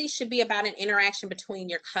it really should be about an interaction between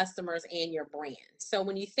your customers and your brand. So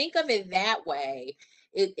when you think of it that way,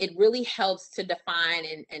 it really helps to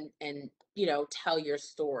define and you know, tell your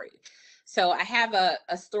story. So I have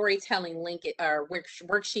a storytelling link or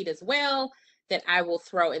worksheet as well that I will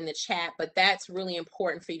throw in the chat, but that's really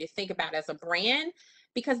important for you to think about as a brand,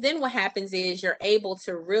 because then what happens is you're able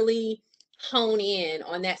to really hone in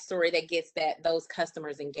on that story that gets those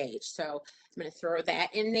customers engaged. So I'm going to throw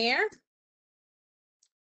that in there.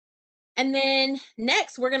 And then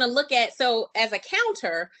next we're going to look at, so as a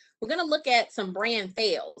counter, we're going to look at some brand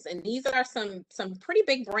fails. And these are some pretty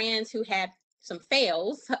big brands who had some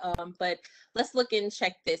fails, but let's look and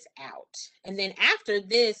check this out. And then after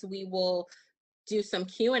this, we will do some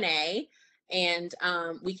Q&A, and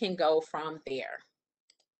we can go from there.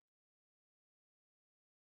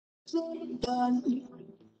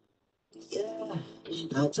 Yeah,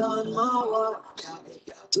 not on my walk.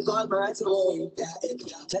 To God right away.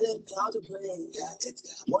 Tell him how to pray.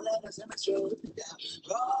 One let us demonstrate.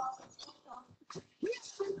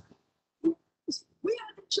 We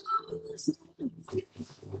are the chosen.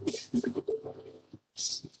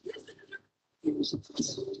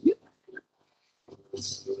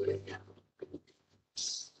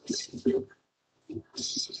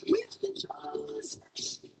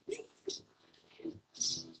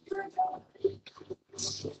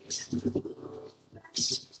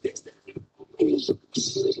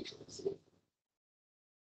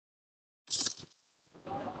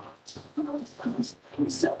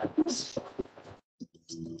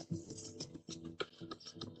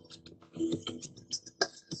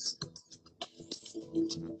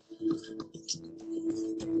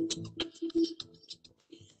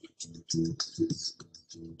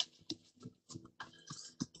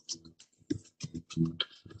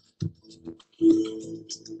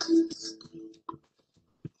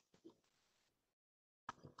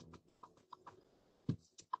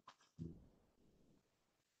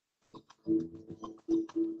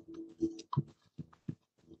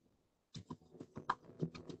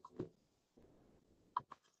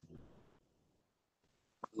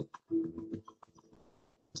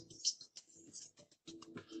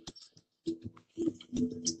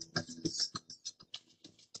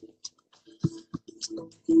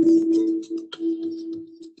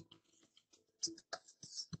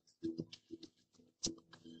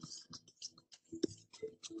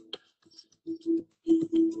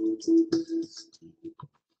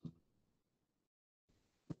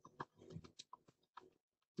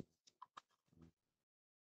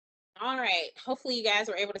 All right, hopefully you guys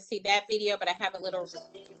were able to see that video, but I have a little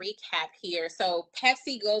recap here. So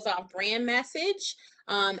Pepsi goes off brand message.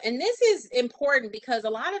 And this is important because a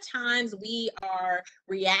lot of times we are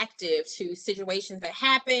reactive to situations that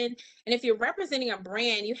happen. And if you're representing a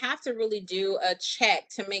brand, you have to really do a check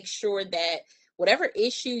to make sure that whatever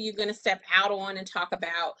issue you're going to step out on and talk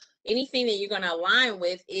about, anything that you're going to align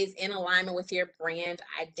with is in alignment with your brand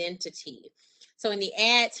identity. So in the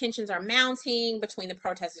ad, tensions are mounting between the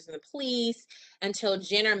protesters and the police until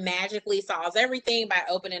Jenner magically solves everything by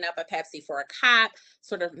opening up a Pepsi for a cop,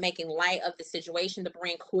 sort of making light of the situation. The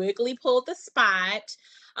brand quickly pulled the spot,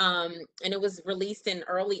 and it was released in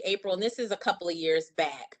early April, and this is a couple of years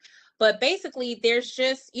back. But basically, there's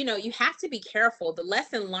just, you know, you have to be careful. The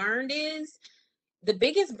lesson learned is the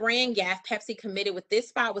biggest brand gaffe Pepsi committed with this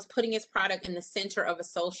spot was putting its product in the center of a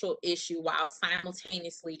social issue while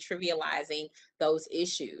simultaneously trivializing those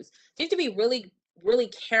issues. You have to be really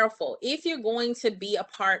careful. If you're going to be a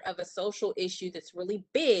part of a social issue that's really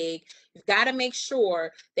big, you've got to make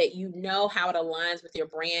sure that you know how it aligns with your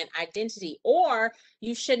brand identity, or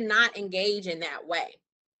you should not engage in that way.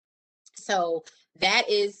 So that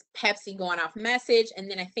is Pepsi going off message. And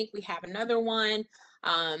then I think we have another one.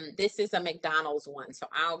 This is a McDonald's one. So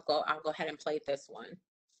I'll go ahead and play this one.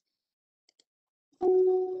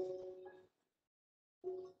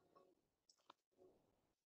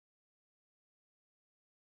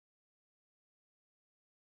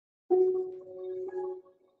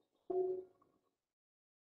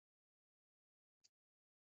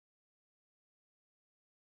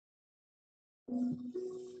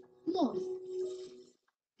 Mom,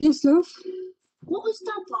 Yes, love. what was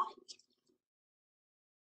Dad like?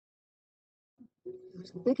 He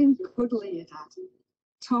was big and cuddly, your dad.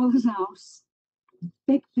 Tall as a house.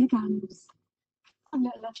 Big hands. And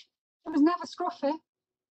it was never scruffy.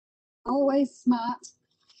 Always smart.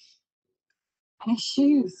 And his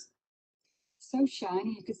shoes. So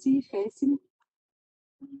shiny, you could see your face in them.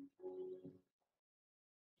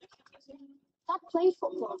 Dad played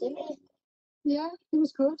football, didn't he? Yeah, he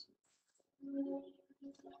was good.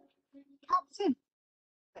 Captain,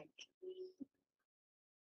 I think.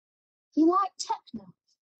 You like techno?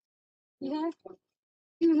 Yeah,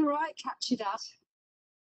 he was a right catchy dad.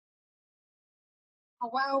 A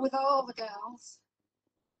wow with all the girls.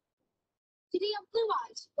 Did he have blue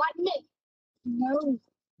eyes, like me? No,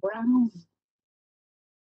 brown.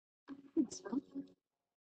 I think so.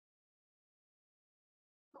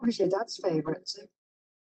 What was your dad's favourite?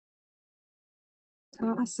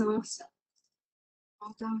 Tartar sauce.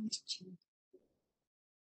 All down his chin.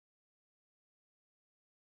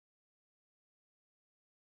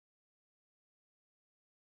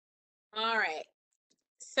 All right.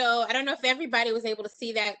 So I don't know if everybody was able to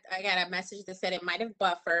see that. I got a message that said it might have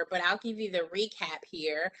buffered, but I'll give you the recap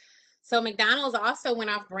here. So McDonald's also went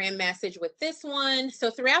off brand message with this one. So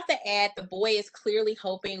throughout the ad, the boy is clearly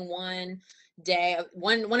hoping one day,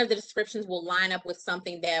 one of the descriptions will line up with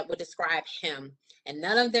something that would describe him, and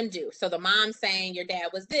none of them do. So the mom's saying, your dad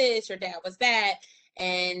was this, your dad was that.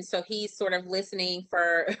 And so he's sort of listening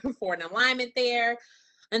for, for an alignment there,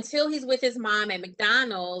 until he's with his mom at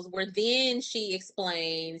McDonald's, where then she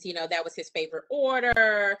explains, you know, that was his favorite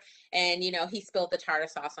order, and, you know, he spilled the tartar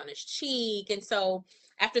sauce on his cheek. And so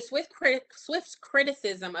after Swift's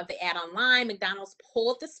criticism of the ad online, McDonald's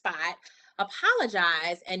pulled the spot,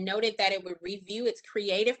 apologized, and noted that it would review its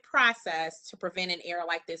creative process to prevent an error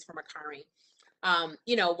like this from occurring.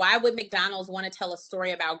 You know, why would McDonald's want to tell a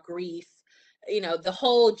story about grief? You know, the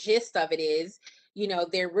whole gist of it is, you know,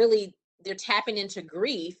 they're tapping into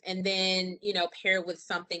grief, and then, you know, paired with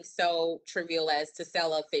something so trivial as to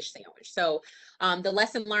sell a fish sandwich. So the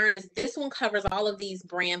lesson learned is this one covers all of these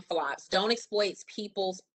brand flops. Don't exploit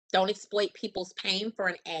people's pain for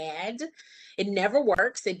an ad. It never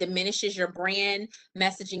works. It diminishes your brand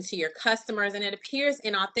messaging to your customers, and it appears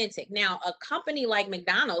inauthentic. Now, a company like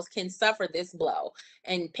McDonald's can suffer this blow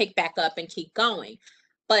and pick back up and keep going.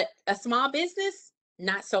 But a small business,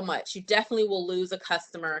 not so much. You definitely will lose a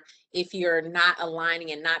customer if you're not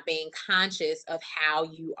aligning and not being conscious of how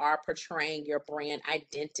you are portraying your brand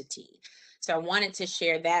identity. So I wanted to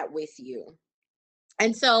share that with you.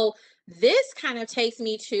 And so this kind of takes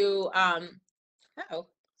me to, sorry,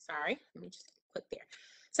 let me just click there.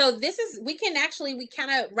 So this is, we kind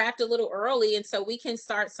of wrapped a little early, and so we can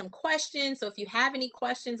start some questions. So if you have any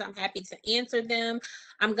questions, I'm happy to answer them.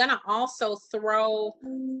 I'm gonna also throw,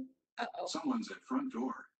 Someone's at front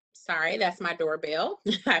door. Sorry, that's my doorbell.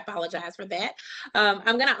 I apologize for that.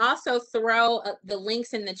 I'm going to also throw the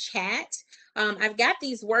links in the chat. I've got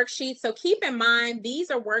these worksheets. So keep in mind, these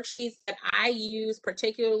are worksheets that I use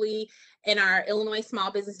particularly in our Illinois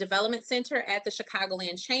Small Business Development Center at the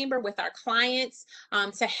Chicagoland Chamber with our clients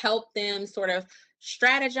to help them sort of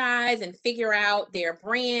strategize and figure out their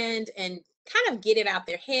brand and kind of get it out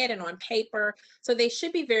their head and on paper. So they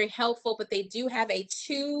should be very helpful, but they do have a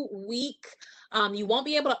 2-week, you won't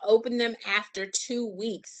be able to open them after 2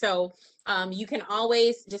 weeks. So you can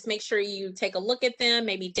always just make sure you take a look at them,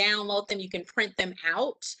 maybe download them, you can print them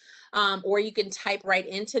out, or you can type right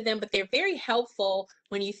into them, but they're very helpful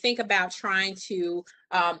when you think about trying to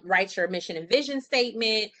write your mission and vision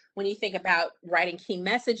statement, when you think about writing key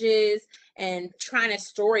messages and trying to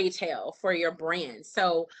storytell for your brand.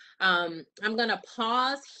 So I'm gonna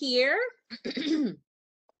pause here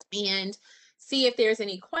and see if there's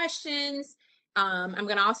any questions. I'm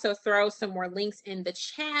gonna also throw some more links in the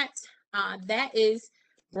chat. That is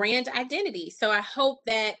brand identity. So I hope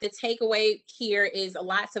that the takeaway here is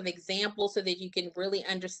lots of examples so that you can really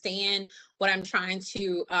understand what I'm trying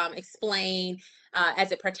to explain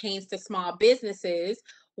as it pertains to small businesses,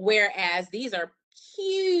 whereas these are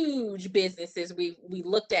huge businesses we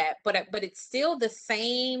looked at, but it's still the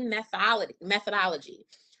same methodology.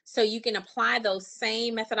 So you can apply those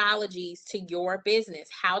same methodologies to your business,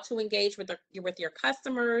 how to engage with your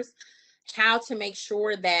customers, how to make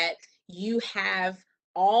sure that you have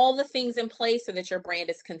all the things in place so that your brand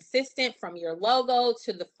is consistent, from your logo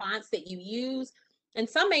to the fonts that you use. And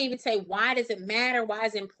some may even say, why does it matter? Why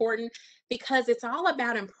is it important? Because it's all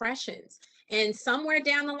about impressions. And somewhere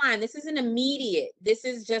down the line, this isn't immediate. This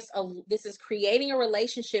is creating a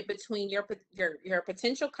relationship between your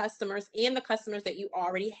potential customers and the customers that you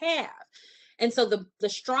already have. And so the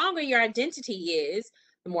stronger your identity is,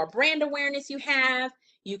 the more brand awareness you have,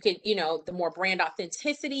 the more brand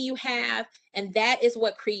authenticity you have. And that is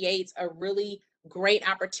what creates a really great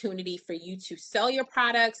opportunity for you to sell your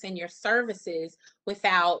products and your services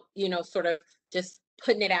without, sort of just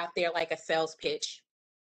putting it out there like a sales pitch.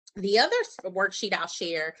 The other worksheet I'll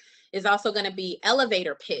share is also going to be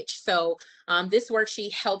elevator pitch. So this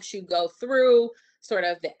worksheet helps you go through sort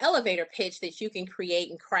of the elevator pitch that you can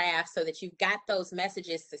create and craft so that you've got those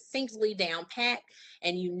messages succinctly down pat,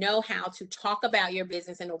 and you know how to talk about your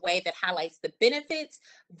business in a way that highlights the benefits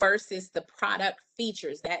versus the product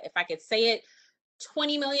features. That, if I could say it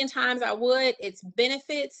 20 million times, I would. It's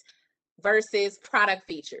benefits versus product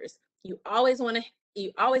features. You always want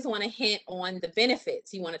to hint on the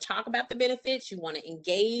benefits. You want to talk about the benefits. You want to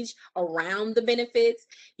engage around the benefits.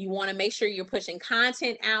 You want to make sure you're pushing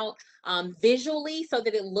content out visually so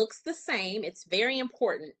that it looks the same. It's very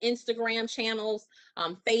important. Instagram channels,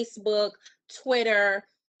 Facebook, Twitter,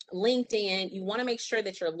 LinkedIn, you want to make sure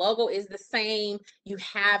that your logo is the same. You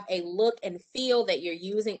have a look and feel that you're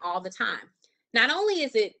using all the time. Not only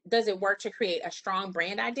does it work to create a strong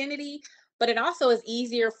brand identity, but it also is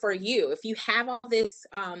easier for you. If you have all this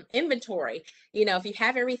inventory, you know, if you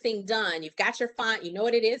have everything done, you've got your font, you know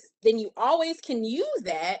what it is, then you always can use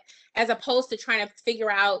that as opposed to trying to figure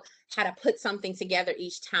out how to put something together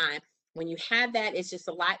each time. When you have that, it's just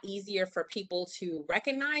a lot easier for people to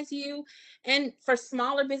recognize you. And for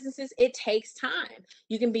smaller businesses, it takes time.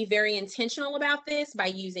 You can be very intentional about this by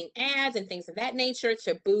using ads and things of that nature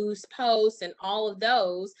to boost posts and all of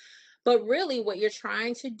those. But really what you're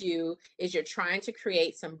trying to do is you're trying to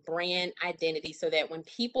create some brand identity so that when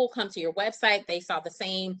people come to your website, they saw the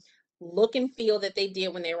same look and feel that they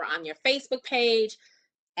did when they were on your Facebook page,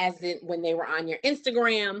 as in when they were on your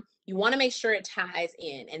Instagram. You want to make sure it ties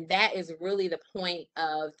in. And that is really the point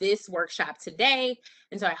of this workshop today.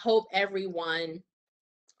 And so I hope everyone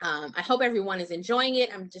is enjoying it.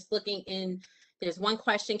 I'm just looking in. There's one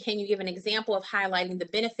question. Can you give an example of highlighting the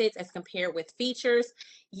benefits as compared with features?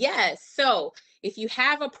 Yes. So if you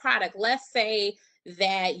have a product, let's say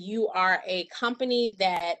that you are a company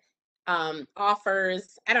that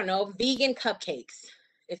offers, I don't know, vegan cupcakes,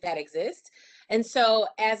 if that exists. And so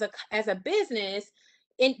as a business,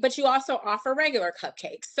 but you also offer regular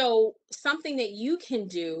cupcakes. So something that you can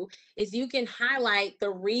do is you can highlight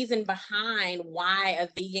the reason behind why a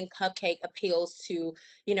vegan cupcake appeals to,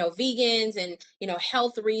 you know, vegans and, you know,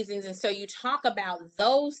 health reasons. And so you talk about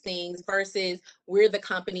those things versus we're the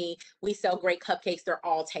company, we sell great cupcakes, they're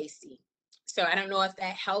all tasty. So I don't know if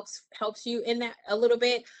that helps you in that a little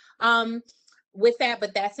bit with that,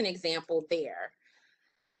 but that's an example there.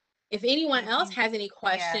 If anyone else has any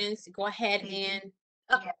questions, go ahead and,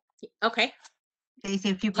 okay. Stacey,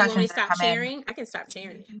 a few Do you want me questions to that stop come in. sharing? I can stop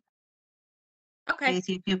sharing. Okay.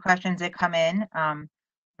 Stacey, a few questions that come in.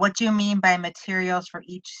 What do you mean by materials for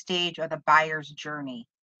each stage of the buyer's journey?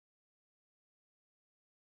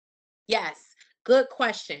 Yes, good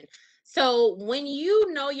question. So when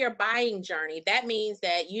you know your buying journey, that means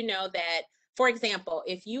that you know that, for example,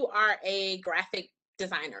 if you are a graphic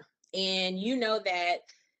designer and you know that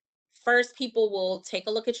first people will take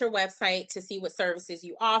a look at your website to see what services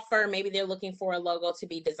you offer. Maybe they're looking for a logo to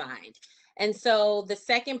be designed. And so the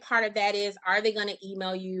second part of that is, are they going to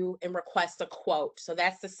email you and request a quote? So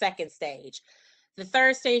that's the second stage. The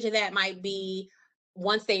third stage of that might be,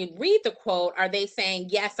 once they read the quote, are they saying,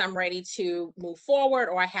 yes, I'm ready to move forward,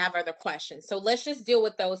 or I have other questions? So let's just deal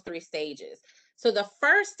with those three stages. So the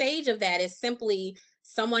first stage of that is simply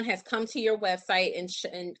someone has come to your website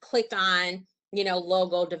and clicked on, you know,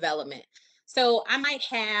 logo development. So I might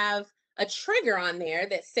have a trigger on there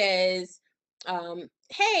that says,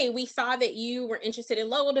 hey, we saw that you were interested in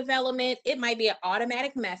logo development. It might be an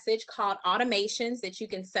automatic message called automations that you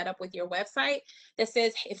can set up with your website that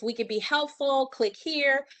says, if we could be helpful, click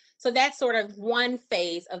here. So that's sort of one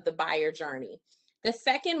phase of the buyer journey. The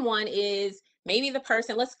second one is maybe the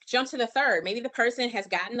person, let's jump to the third. Maybe the person has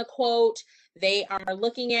gotten the quote, they are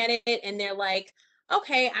looking at it and they're like,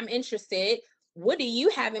 okay, I'm interested. What do you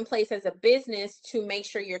have in place as a business to make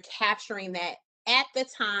sure you're capturing that at the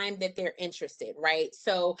time that they're interested, right?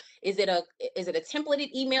 So is it a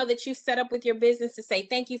templated email that you set up with your business to say,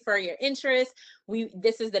 thank you for your interest.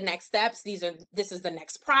 This is the next steps. This is the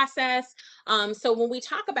next process. So when we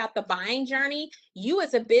talk about the buying journey, you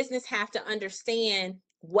as a business have to understand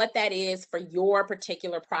what that is for your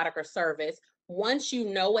particular product or service. Once you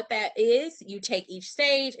know what that is, you take each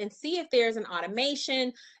stage and see if there's an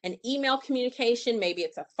automation, an email communication, maybe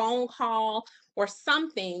it's a phone call or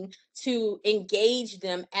something to engage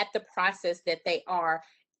them at the process that they are,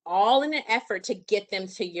 all in an effort to get them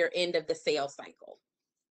to your end of the sales cycle.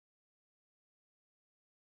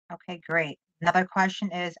 Okay, great. Another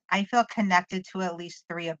question is, I feel connected to at least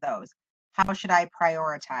 3 of those. How should I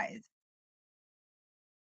prioritize?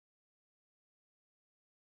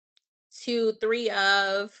 To three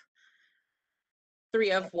of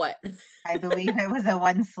what? I believe it was a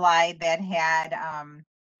one slide that had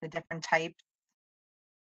the different types.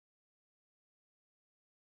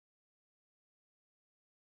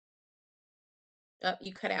 Oh,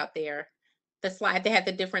 you cut out there. The slide that had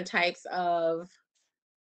the different types of,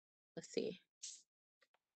 let's see.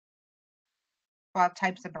 12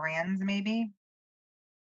 types of brands, maybe?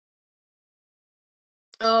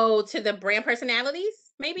 Oh, to the brand personalities,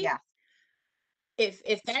 maybe? Yeah.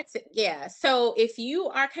 If that's it, yeah. So if you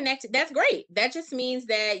are connected, that's great. That just means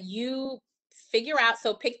that you figure out,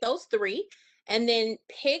 so pick those 3 and then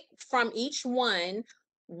pick from each one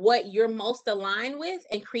what you're most aligned with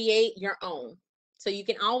and create your own. So you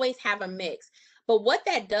can always have a mix. But what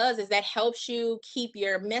that does is that helps you keep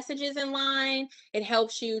your messages in line. It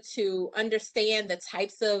helps you to understand the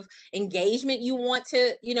types of engagement you want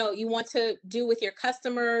to, you want to do with your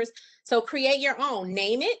customers. So create your own,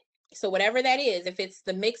 name it. So whatever that is, if it's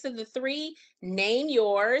the mix of the three, name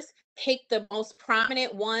yours, pick the most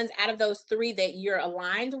prominent ones out of those three that you're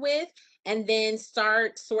aligned with, and then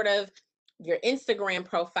start sort of your Instagram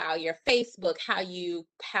profile, your Facebook,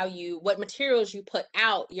 what materials you put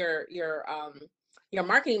out, your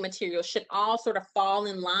marketing materials should all sort of fall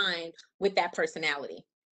in line with that personality.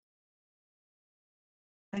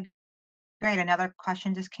 Great. Another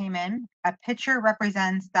question just came in. A picture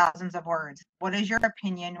represents thousands of words. What is your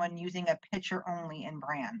opinion when using a picture only in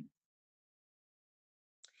brand?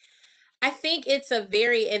 I think it's a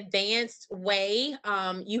very advanced way.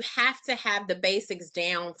 You have to have the basics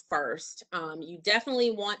down first. You definitely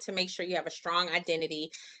want to make sure you have a strong identity,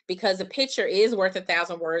 because a picture is worth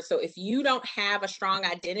 1,000 words. So if you don't have a strong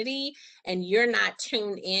identity and you're not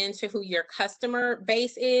tuned in to who your customer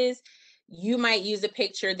base is, you might use a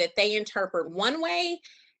picture that they interpret one way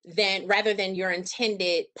rather than your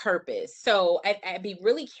intended purpose. So I'd be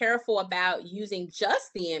really careful about using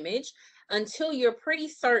just the image until you're pretty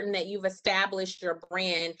certain that you've established your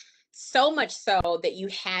brand, so much so that you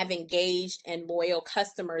have engaged and loyal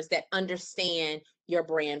customers that understand your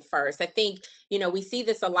brand first. I think, we see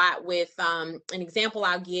this a lot with, an example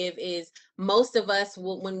I'll give is most of us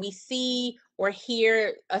when we see or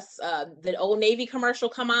hear the Old Navy commercial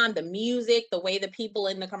come on, the music, the way the people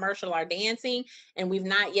in the commercial are dancing, and we've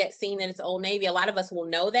not yet seen that it's Old Navy, a lot of us will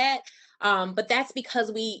know that. But that's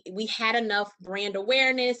because we had enough brand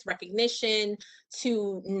awareness, recognition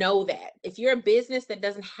to know that. If you're a business that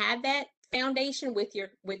doesn't have that foundation with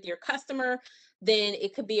your customer, then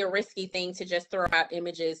it could be a risky thing to just throw out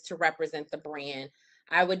images to represent the brand.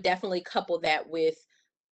 I would definitely couple that with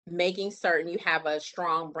making certain you have a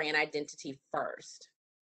strong brand identity first.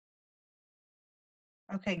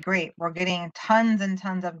 Okay, great. We're getting tons and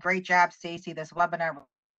tons of great job, Stacey. This webinar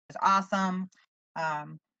was awesome.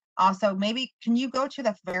 Also, maybe can you go to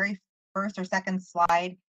the very first or second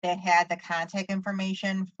slide that had the contact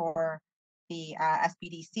information for the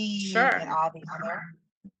SBDC Sure. and all the other?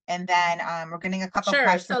 And then we're getting a couple Sure.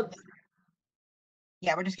 questions. So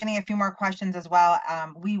yeah, we're just getting a few more questions as well.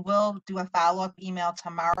 We will do a follow-up email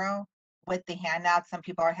tomorrow with the handouts. Some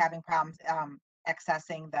people are having problems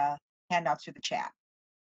accessing the handouts through the chat.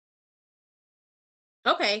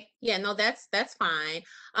 Okay, yeah, no, that's fine.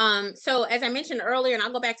 So as I mentioned earlier, and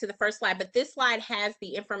I'll go back to the first slide, but this slide has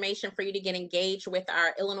the information for you to get engaged with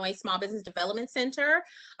our Illinois Small Business Development Center.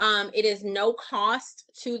 It is no cost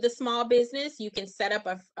to the small business. You can set up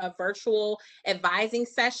a virtual advising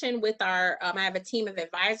session with I have a team of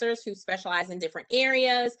advisors who specialize in different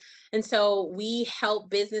areas. And so we help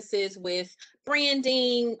businesses with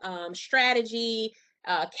branding, strategy,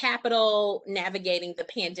 capital, navigating the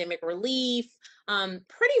pandemic relief,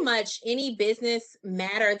 pretty much any business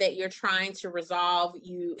matter that you're trying to resolve.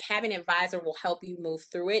 You have an advisor will help you move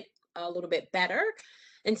through it a little bit better.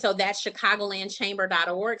 And so that's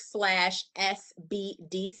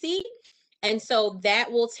chicagolandchamber.org/SBDC. And so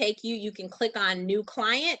that will take you, you can click on new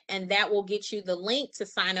client, and that will get you the link to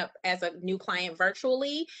sign up as a new client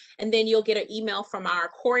virtually. And then you'll get an email from our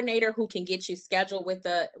coordinator who can get you scheduled with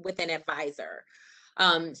an advisor.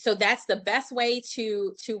 So that's the best way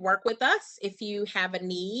to work with us if you have a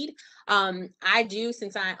need. I do,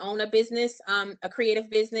 since I own a business, a creative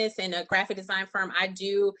business and a graphic design firm, I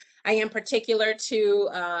am particular to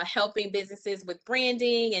helping businesses with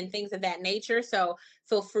branding and things of that nature. So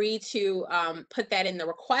feel free to put that in the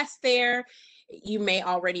request there. You may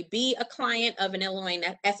already be a client of an Illinois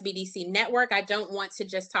SBDC network. I don't want to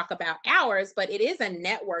just talk about ours, but it is a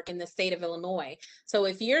network in the state of Illinois. So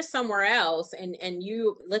if you're somewhere else and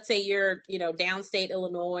you, let's say you're, downstate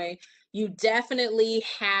Illinois, you definitely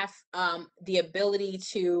have the ability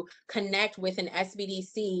to connect with an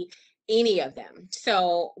SBDC, any of them.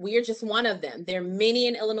 So we are just one of them. There are many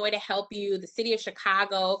in Illinois to help you. The city of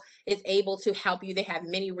Chicago is able to help you. They have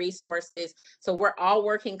many resources. So we're all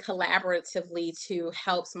working collaboratively to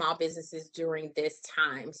help small businesses during this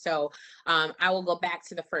time. So I will go back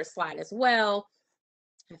to the first slide as well.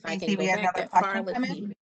 If I can go back that far, let's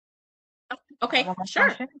see. Okay, sure.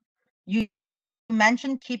 Question. You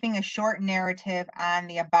mentioned keeping a short narrative on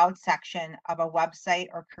the about section of a website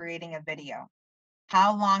or creating a video.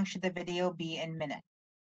 How long should the video be in minutes?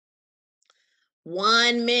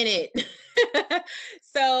 1 minute.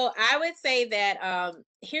 So I would say that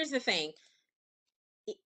here's the thing.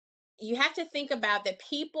 you have to think about that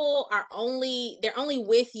people are they're only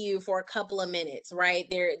with you for a couple of minutes, right?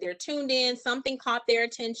 They're tuned in, something caught their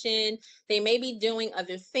attention, they may be doing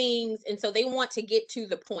other things, and so they want to get to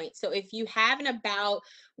the point. So if you have an about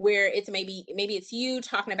where it's maybe it's you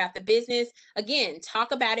talking about the business, again,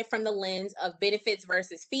 talk about it from the lens of benefits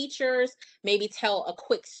versus features, maybe tell a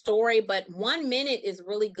quick story, but 1 minute is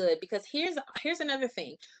really good, because here's another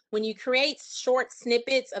thing. When you create short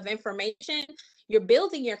snippets of information, you're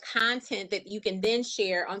building your content that you can then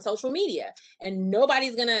share on social media. And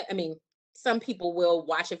nobody's gonna, I mean, some people will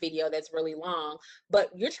watch a video that's really long, but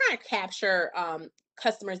you're trying to capture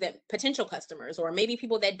customers, that potential customers, or maybe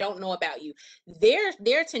people that don't know about you.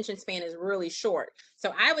 Their attention span is really short.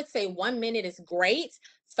 So I would say 1 minute is great.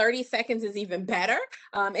 30 seconds is even better.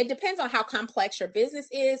 It depends on how complex your business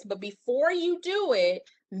is, but before you do it,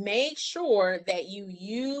 make sure that you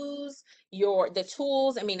use the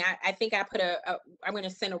tools. I mean, I think I put I'm going to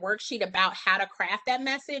send a worksheet about how to craft that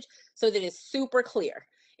message so that it's super clear.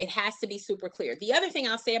 It has to be super clear. The other thing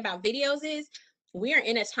I'll say about videos is we are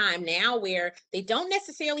in a time now where they don't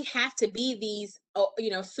necessarily have to be these,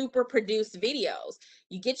 super produced videos.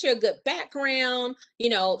 You get you a good background,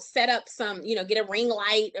 set up some, get a ring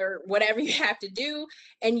light or whatever you have to do,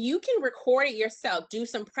 and you can record it yourself. Do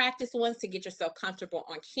some practice ones to get yourself comfortable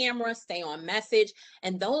on camera, stay on message,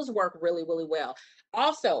 and those work really, really well.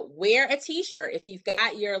 Also, wear a t-shirt. If you've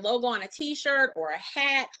got your logo on a t-shirt or a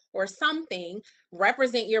hat or something,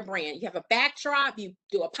 represent your brand. You have a backdrop, you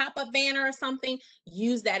do a pop-up banner or something,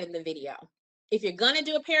 use that in the video. If you're gonna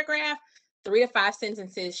do a paragraph, 3 to 5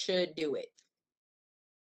 sentences should do it.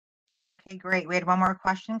 Okay, great. We had one more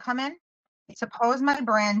question come in. Suppose my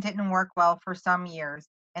brand didn't work well for some years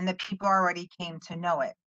and the people already came to know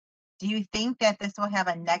it. Do you think that this will have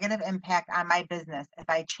a negative impact on my business if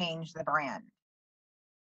I change the brand?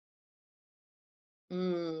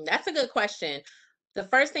 That's a good question. The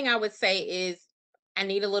first thing I would say is I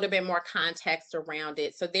need a little bit more context around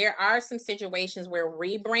it. So there are some situations where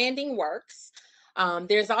rebranding works.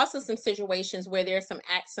 There's also some situations where there's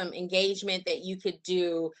some engagement that you could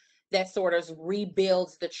do that sort of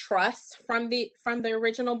rebuilds the trust from the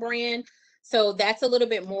original brand. So that's a little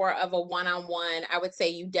bit more of a one-on-one. I would say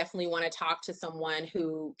you definitely want to talk to someone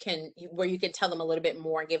where you can tell them a little bit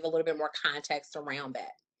more and give a little bit more context around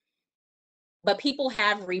that. But people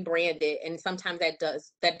have rebranded, and sometimes that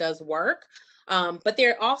does work. But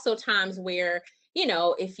there are also times where,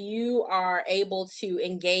 if you are able to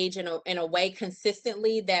engage in a way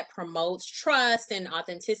consistently that promotes trust and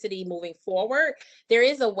authenticity moving forward, there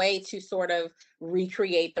is a way to sort of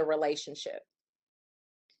recreate the relationship.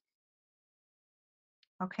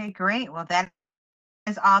 Okay, great. Well, that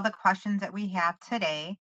is all the questions that we have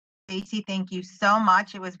today. Stacey, thank you so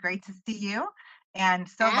much. It was great to see you, and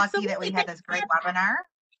so lucky that we had this great webinar.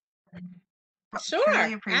 Sure,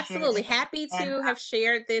 appreciate absolutely. it. Happy to have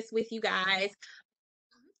shared this with you guys.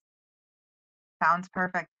 Sounds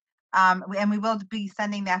perfect. And we will be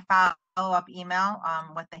sending that follow-up email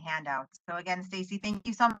with the handouts. So again, Stacey, thank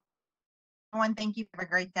you so much. Thank you. Have a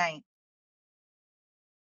great night.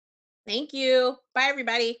 Thank you. Bye,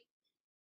 everybody.